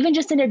 but even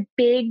just in a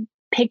big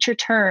picture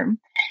term,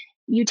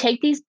 you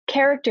take these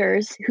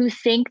characters who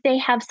think they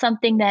have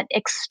something that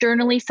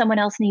externally someone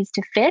else needs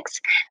to fix,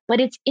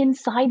 but it's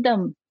inside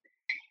them.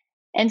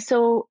 And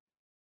so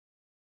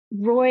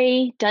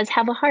Roy does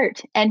have a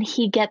heart and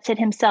he gets it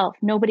himself.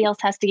 Nobody else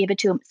has to give it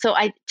to him. So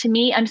to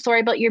me, I'm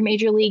sorry about your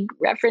Major League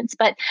reference,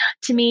 but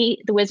to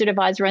me, The Wizard of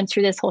Oz runs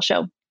through this whole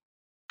show.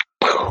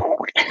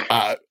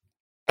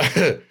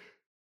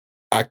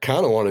 I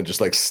kind of want to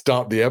just like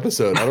stop the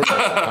episode.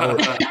 I don't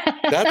know.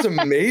 That's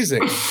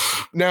amazing.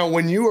 Now,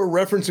 when you are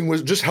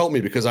referencing, just help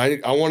me because I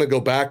want to go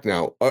back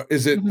now.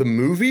 Is it the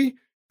movie?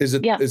 Is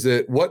it? Is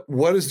it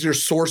what is your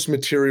source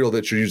material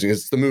that you're using?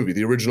 It's the movie,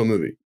 the original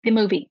movie. The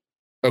movie.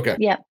 Okay.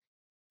 Yeah.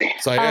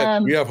 So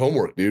we have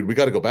homework, dude. We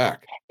got to go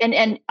back.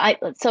 And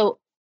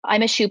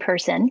I'm a shoe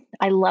person.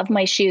 I love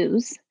my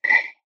shoes,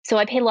 so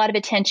I pay a lot of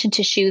attention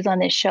to shoes on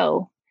this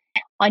show.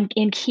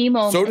 In key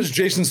moments. So does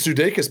Jason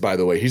Sudeikis, by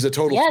the way. He's a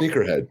total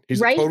sneakerhead.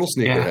 He's a total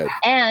sneakerhead.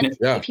 And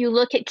if you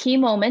look at key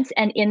moments,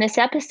 and in this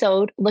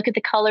episode, look at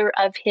the color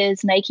of his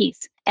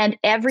Nikes. And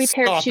every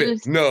pair of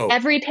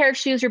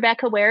shoes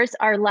Rebecca wears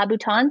are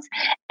Louboutins.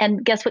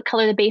 And guess what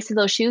color the base of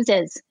those shoes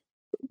is?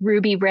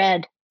 Ruby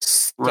red.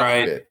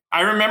 Right. It.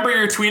 I remember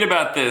your tweet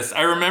about this.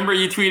 I remember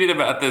you tweeted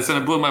about this, and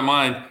it blew my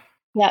mind.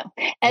 Yeah.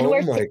 And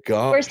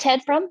God. Where's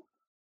Ted from?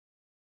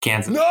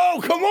 Kansas.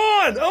 No, come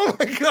on. Oh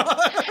my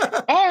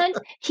God. And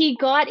he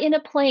got in a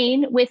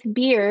plane with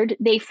Beard.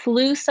 They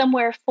flew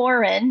somewhere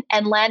foreign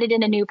and landed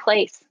in a new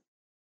place.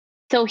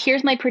 So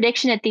here's my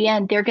prediction at the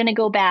end. They're going to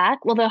go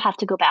back. Well, they'll have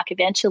to go back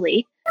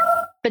eventually.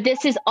 But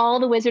this is all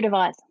The Wizard of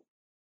Oz.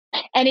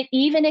 And it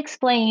even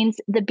explains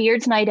the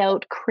Beard's Night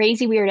Out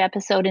crazy weird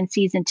episode in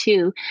season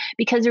 2,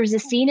 because there was a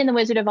scene in The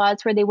Wizard of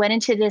Oz where they went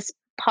into this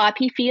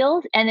poppy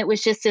field and it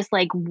was just this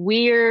like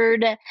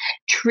weird,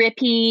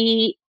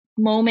 trippy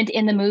moment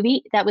in the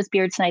movie. That was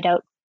Beard's Night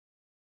Out.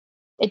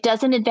 It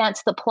doesn't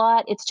advance the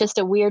plot. It's just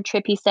a weird,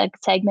 trippy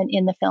segment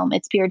in the film.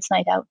 It's Beard's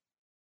Night Out.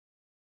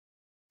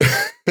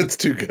 It's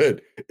too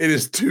good. It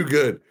is too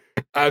good.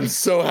 I'm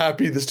so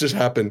happy this just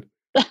happened.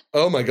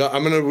 Oh my God.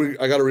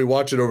 I got to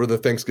rewatch it over the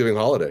Thanksgiving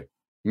holiday.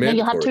 And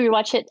you'll have to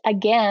rewatch it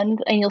again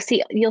and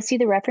you'll see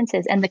the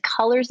references, and the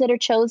colors that are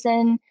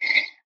chosen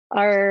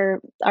are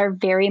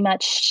very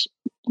much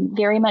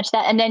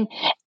that. And then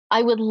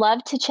I would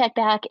love to check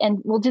back, and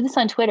we'll do this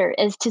on Twitter,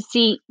 is to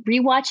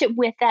rewatch it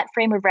with that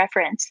frame of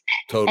reference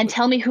and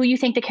tell me who you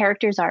think the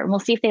characters are, and we'll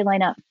see if they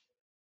line up.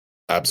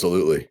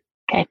 Absolutely.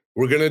 Okay.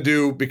 We're going to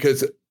do,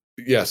 because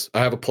yes,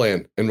 I have a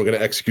plan and we're going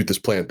to execute this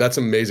plan. That's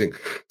amazing.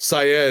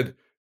 Syed,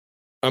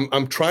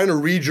 I'm trying to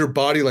read your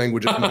body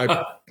language and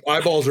my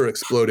eyeballs are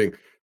exploding.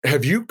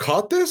 Have you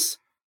caught this?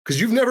 Because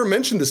you've never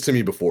mentioned this to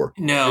me before.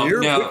 No,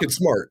 you're wicked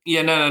smart.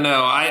 Yeah,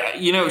 no.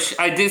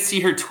 I did see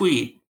her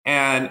tweet.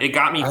 And it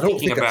got me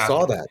thinking about it. I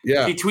saw that.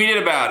 Yeah. She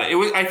tweeted about it.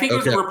 I think it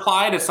was a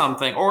reply to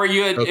something. Or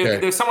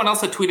there's someone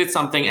else that tweeted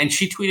something and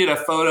she tweeted a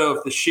photo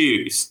of the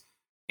shoes.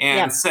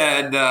 and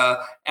said,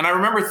 and I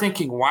remember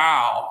thinking,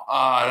 wow,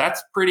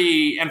 that's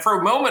pretty. And for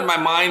a moment, my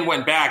mind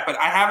went back, but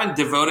I haven't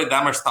devoted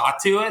that much thought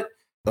to it.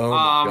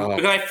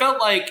 Because I felt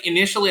like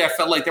initially,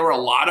 there were a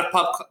lot of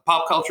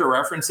pop culture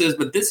references,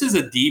 but this is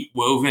a deep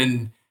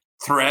woven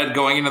thread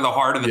going into the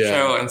heart of the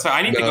show. And so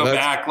I need to go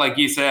back, like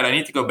you said, I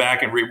need to go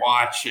back and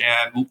rewatch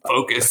and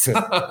focus.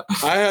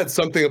 I had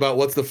something about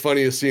what's the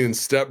funniest scene in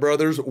Step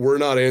Brothers. We're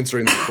not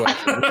answering the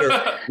question.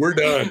 We're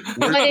done.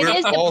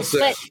 We're all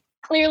set. But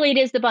clearly it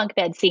is the bunk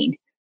bed scene.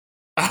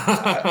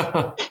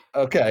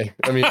 Okay.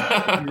 I mean,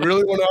 if you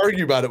really want to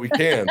argue about it, we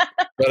can.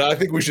 But I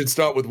think we should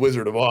start with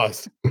Wizard of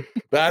Oz.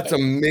 That's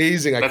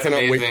amazing. I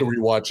cannot wait to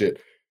rewatch it.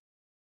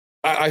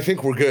 I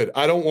think we're good.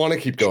 I don't want to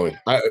keep going.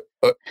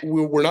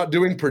 We're not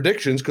doing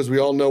predictions because we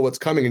all know what's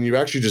coming, and you've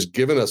actually just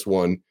given us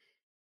one.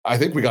 I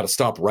think we got to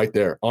stop right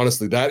there.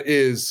 Honestly, that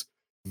is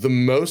the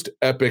most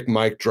epic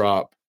mic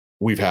drop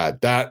we've had.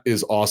 That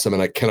is awesome,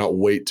 and I cannot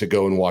wait to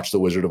go and watch The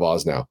Wizard of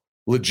Oz now.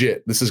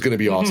 Legit, this is going to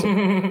be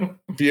awesome.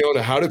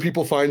 Fiona, how do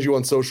people find you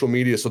on social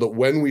media so that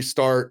when we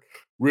start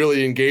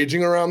really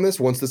engaging around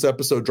this, once this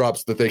episode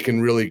drops, that they can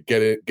really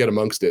get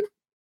amongst it?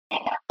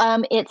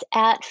 It's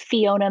at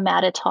Fiona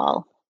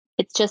Matitol.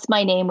 It's just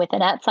my name with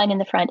an @ sign in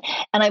the front.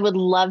 And I would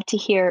love to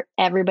hear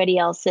everybody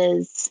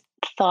else's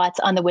thoughts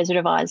on the Wizard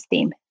of Oz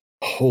theme.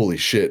 Holy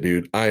shit,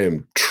 dude. I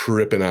am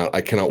tripping out.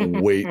 I cannot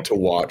wait to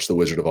watch The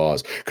Wizard of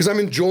Oz because I'm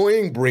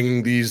enjoying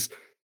bringing these,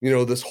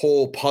 this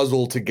whole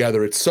puzzle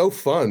together. It's so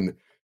fun.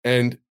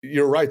 And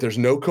you're right. There's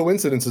no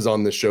coincidences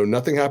on this show.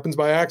 Nothing happens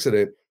by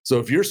accident. So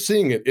if you're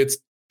seeing it,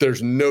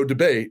 there's no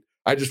debate.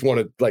 I just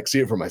want to see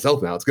it for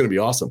myself now. It's going to be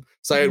awesome.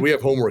 Syed, we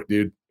have homework,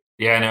 dude.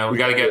 Yeah, I know. We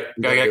got to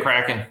get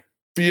cracking.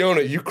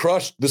 Fiona, you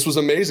crushed. This was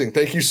amazing.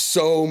 Thank you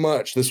so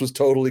much. This was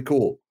totally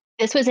cool.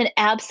 This was an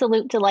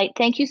absolute delight.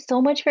 Thank you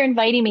so much for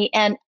inviting me.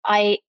 And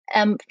I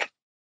am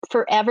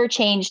forever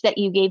changed that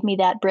you gave me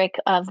that brick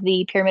of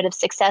the Pyramid of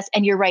Success.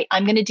 And you're right.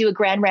 I'm going to do a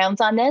grand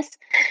rounds on this.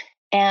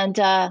 And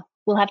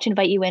we'll have to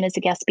invite you in as a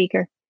guest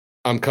speaker.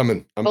 I'm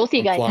coming. Both of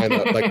you guys. Flying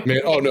up.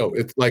 Man, oh, no.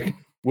 It's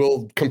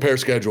we'll compare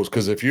schedules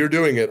because if you're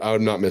doing it,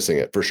 I'm not missing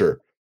it for sure.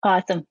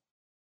 Awesome.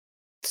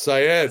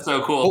 Syed,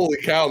 so cool. Holy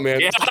cow, man.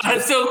 Yeah,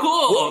 that's so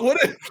cool.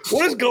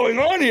 What is going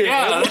on here?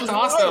 Yeah, man? That's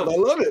awesome. Wild. I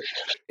love it.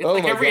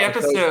 It's every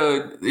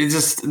episode,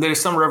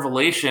 there's some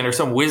revelation or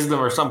some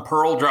wisdom or some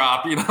pearl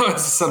drop,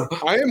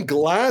 I am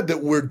glad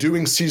that we're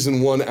doing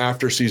season 1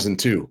 after season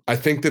 2. I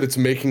think that it's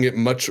making it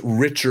much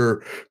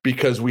richer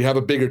because we have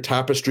a bigger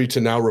tapestry to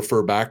now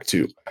refer back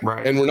to.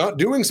 Right. And we're not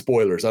doing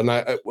spoilers. And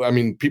I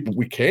mean, people,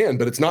 we can,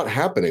 but it's not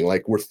happening.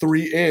 We're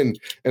 3 in,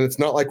 and it's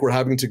not like we're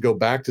having to go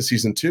back to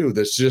season 2.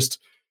 That's just...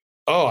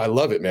 Oh, I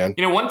love it, man.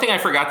 One thing I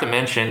forgot to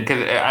mention,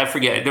 because I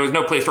forget, there was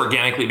no place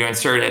organically to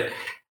insert it.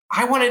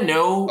 I want to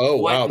know. Oh,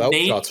 wow. That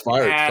was shots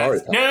fired. Sorry.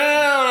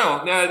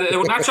 No,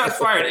 not shots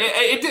fired.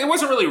 It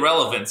wasn't really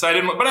relevant. So I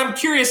didn't, but I'm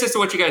curious as to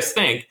what you guys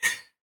think.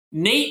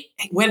 Nate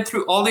went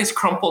through all these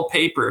crumpled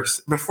papers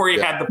before he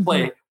had the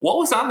play. What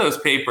was on those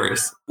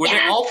papers? Were they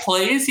all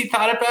plays he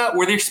thought about?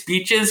 Were there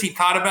speeches he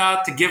thought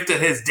about to give to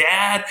his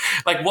dad?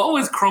 What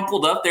was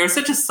crumpled up there? It was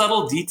such a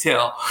subtle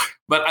detail,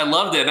 but I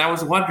loved it. And I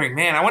was wondering,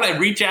 man, I want to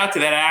reach out to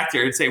that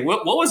actor and say,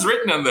 what was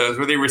written on those?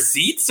 Were they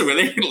receipts?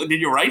 Did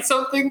you write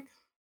something?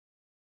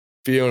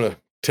 Fiona,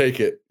 take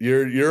it.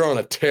 You're on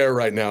a tear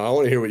right now. I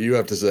want to hear what you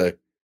have to say.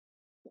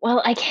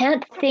 Well, I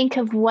can't think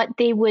of what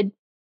they would.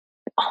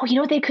 Oh, you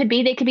know what they could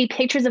be? They could be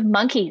pictures of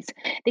monkeys.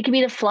 They could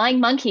be the flying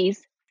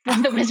monkeys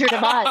from The Wizard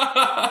of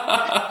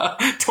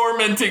Oz.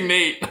 Tormenting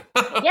Nate.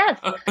 Yes.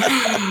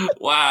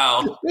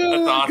 Wow.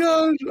 That's awesome.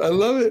 Gosh, I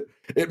love it.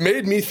 It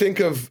made me think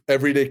of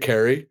Everyday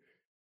Carrie.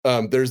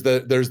 There's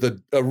a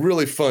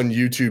really fun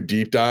YouTube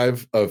deep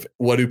dive of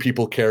what do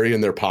people carry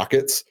in their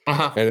pockets.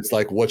 And it's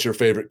what's your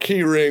favorite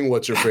key ring?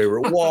 What's your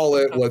favorite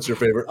wallet? What's your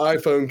favorite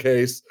iPhone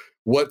case?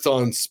 What's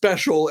on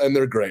special? And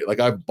they're great.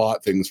 I've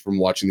bought things from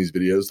watching these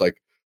videos,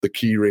 the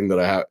key ring that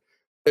I have.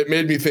 It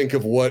made me think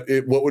of what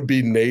would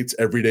be Nate's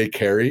everyday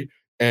carry.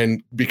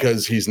 And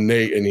because he's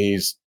Nate and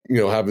he's,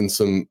 having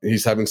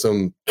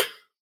some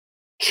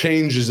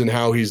changes in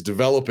how he's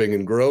developing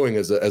and growing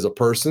as a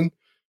person,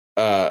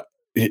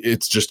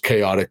 it's just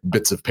chaotic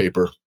bits of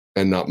paper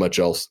and not much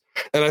else.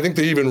 And I think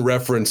they even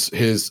reference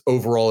his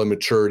overall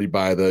immaturity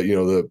by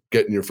the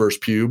getting your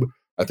first pube.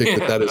 I think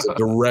that is a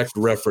direct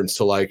reference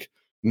to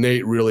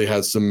Nate really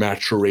has some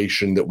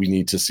maturation that we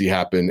need to see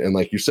happen. And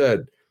like you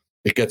said,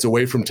 it gets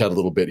away from Ted a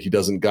little bit. He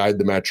doesn't guide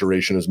the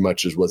maturation as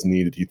much as was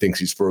needed. He thinks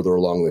he's further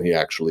along than he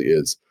actually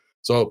is.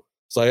 So,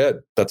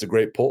 Syed, that's a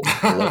great pull.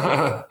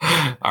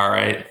 All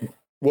right.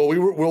 Well,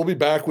 we'll be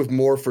back with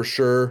more for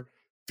sure.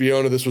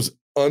 Fiona, this was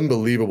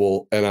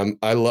unbelievable, and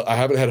I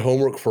haven't had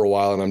homework for a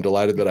while, and I'm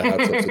delighted that I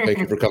have some. So thank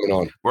you for coming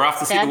on. We're off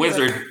to see The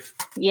Wizard.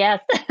 Yes.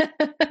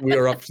 We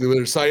are off to The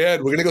Wizard.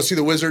 Syed, we're gonna go see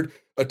The Wizard.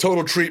 A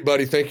total treat,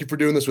 buddy. Thank you for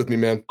doing this with me,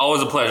 man.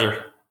 Always a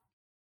pleasure.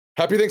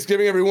 Happy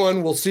Thanksgiving,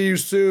 everyone. We'll see you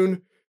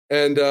soon.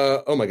 And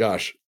oh my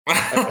gosh,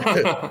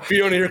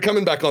 Fiona, you're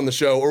coming back on the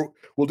show, or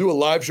we'll do a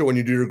live show when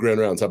you do your grand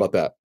rounds. How about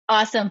that?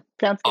 Awesome.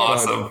 Sounds good.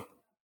 Awesome.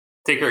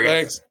 Take care, guys.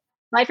 Thanks.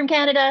 Bye from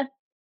Canada.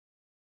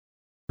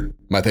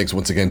 My thanks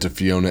once again to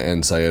Fiona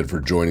and Syed for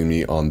joining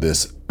me on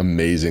this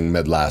amazing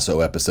Med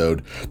Lasso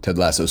episode, Ted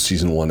Lasso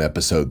Season 1,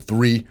 Episode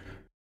 3.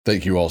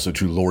 Thank you also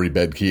to Lori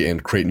Bedke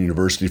and Creighton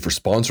University for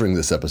sponsoring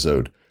this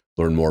episode.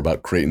 Learn more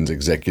about Creighton's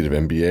Executive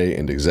MBA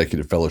and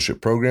Executive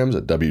Fellowship programs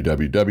at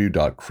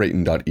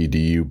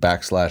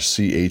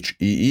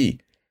www.creighton.edu/CHEE.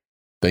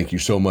 Thank you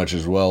so much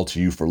as well to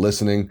you for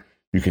listening.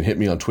 You can hit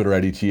me on Twitter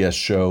at ETS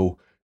Show,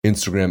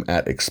 Instagram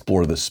at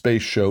Explore the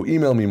Space Show,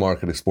 email me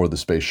Mark at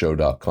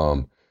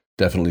explorethespaceshow.com.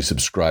 Definitely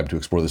subscribe to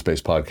Explore the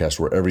Space Podcast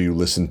wherever you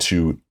listen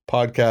to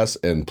podcasts,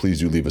 and please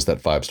do leave us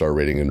that 5-star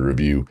rating and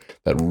review.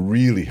 That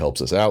really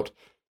helps us out.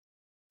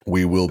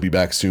 We will be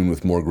back soon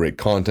with more great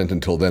content.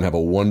 Until then, have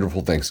a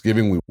wonderful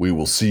Thanksgiving. We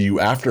will see you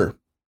after.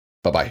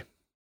 Bye-bye.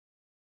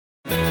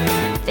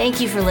 Thank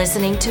you for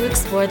listening to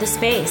Explore the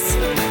Space.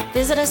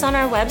 Visit us on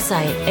our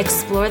website,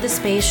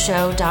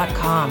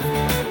 explorethespaceshow.com,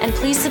 and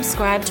please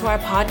subscribe to our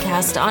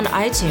podcast on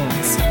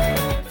iTunes.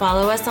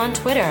 Follow us on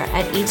Twitter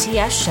at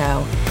ETS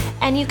Show,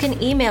 and you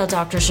can email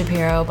Dr.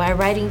 Shapiro by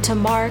writing to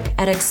Mark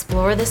at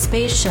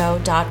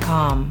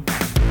explorethespaceshow.com.